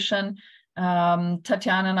conversation.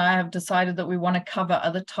 Tatiana and I have decided that we want to cover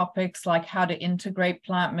other topics like how to integrate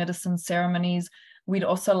plant medicine ceremonies. We'd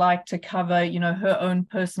also like to cover, her own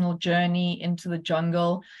personal journey into the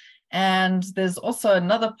jungle. And there's also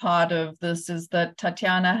another part of this is that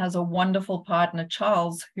Tatiana has a wonderful partner,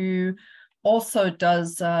 Charles, who also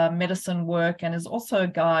does medicine work and is also a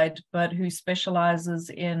guide, but who specializes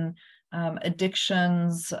in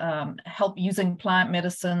addictions, help using plant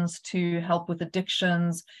medicines to help with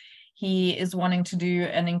addictions. He is wanting to do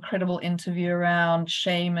an incredible interview around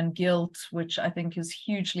shame and guilt, which I think is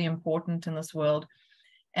hugely important in this world.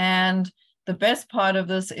 And the best part of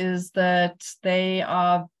this is that they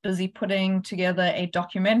are busy putting together a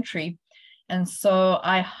documentary. And so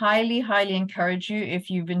I highly, highly encourage you, if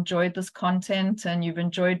you've enjoyed this content and you've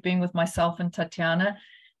enjoyed being with myself and Tatiana,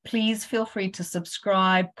 please feel free to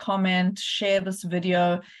subscribe, comment, share this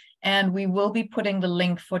video, and we will be putting the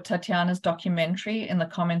link for Tatiana's documentary in the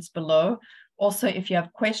comments below. Also, if you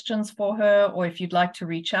have questions for her or if you'd like to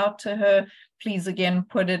reach out to her, please again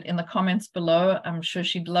put it in the comments below. I'm sure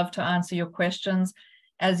she'd love to answer your questions.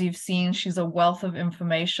 As you've seen, she's a wealth of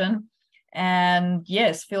information. And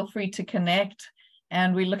yes, feel free to connect.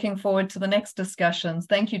 And we're looking forward to the next discussions.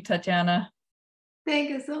 Thank you, Tatiana.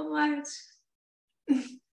 Thank you so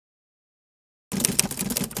much.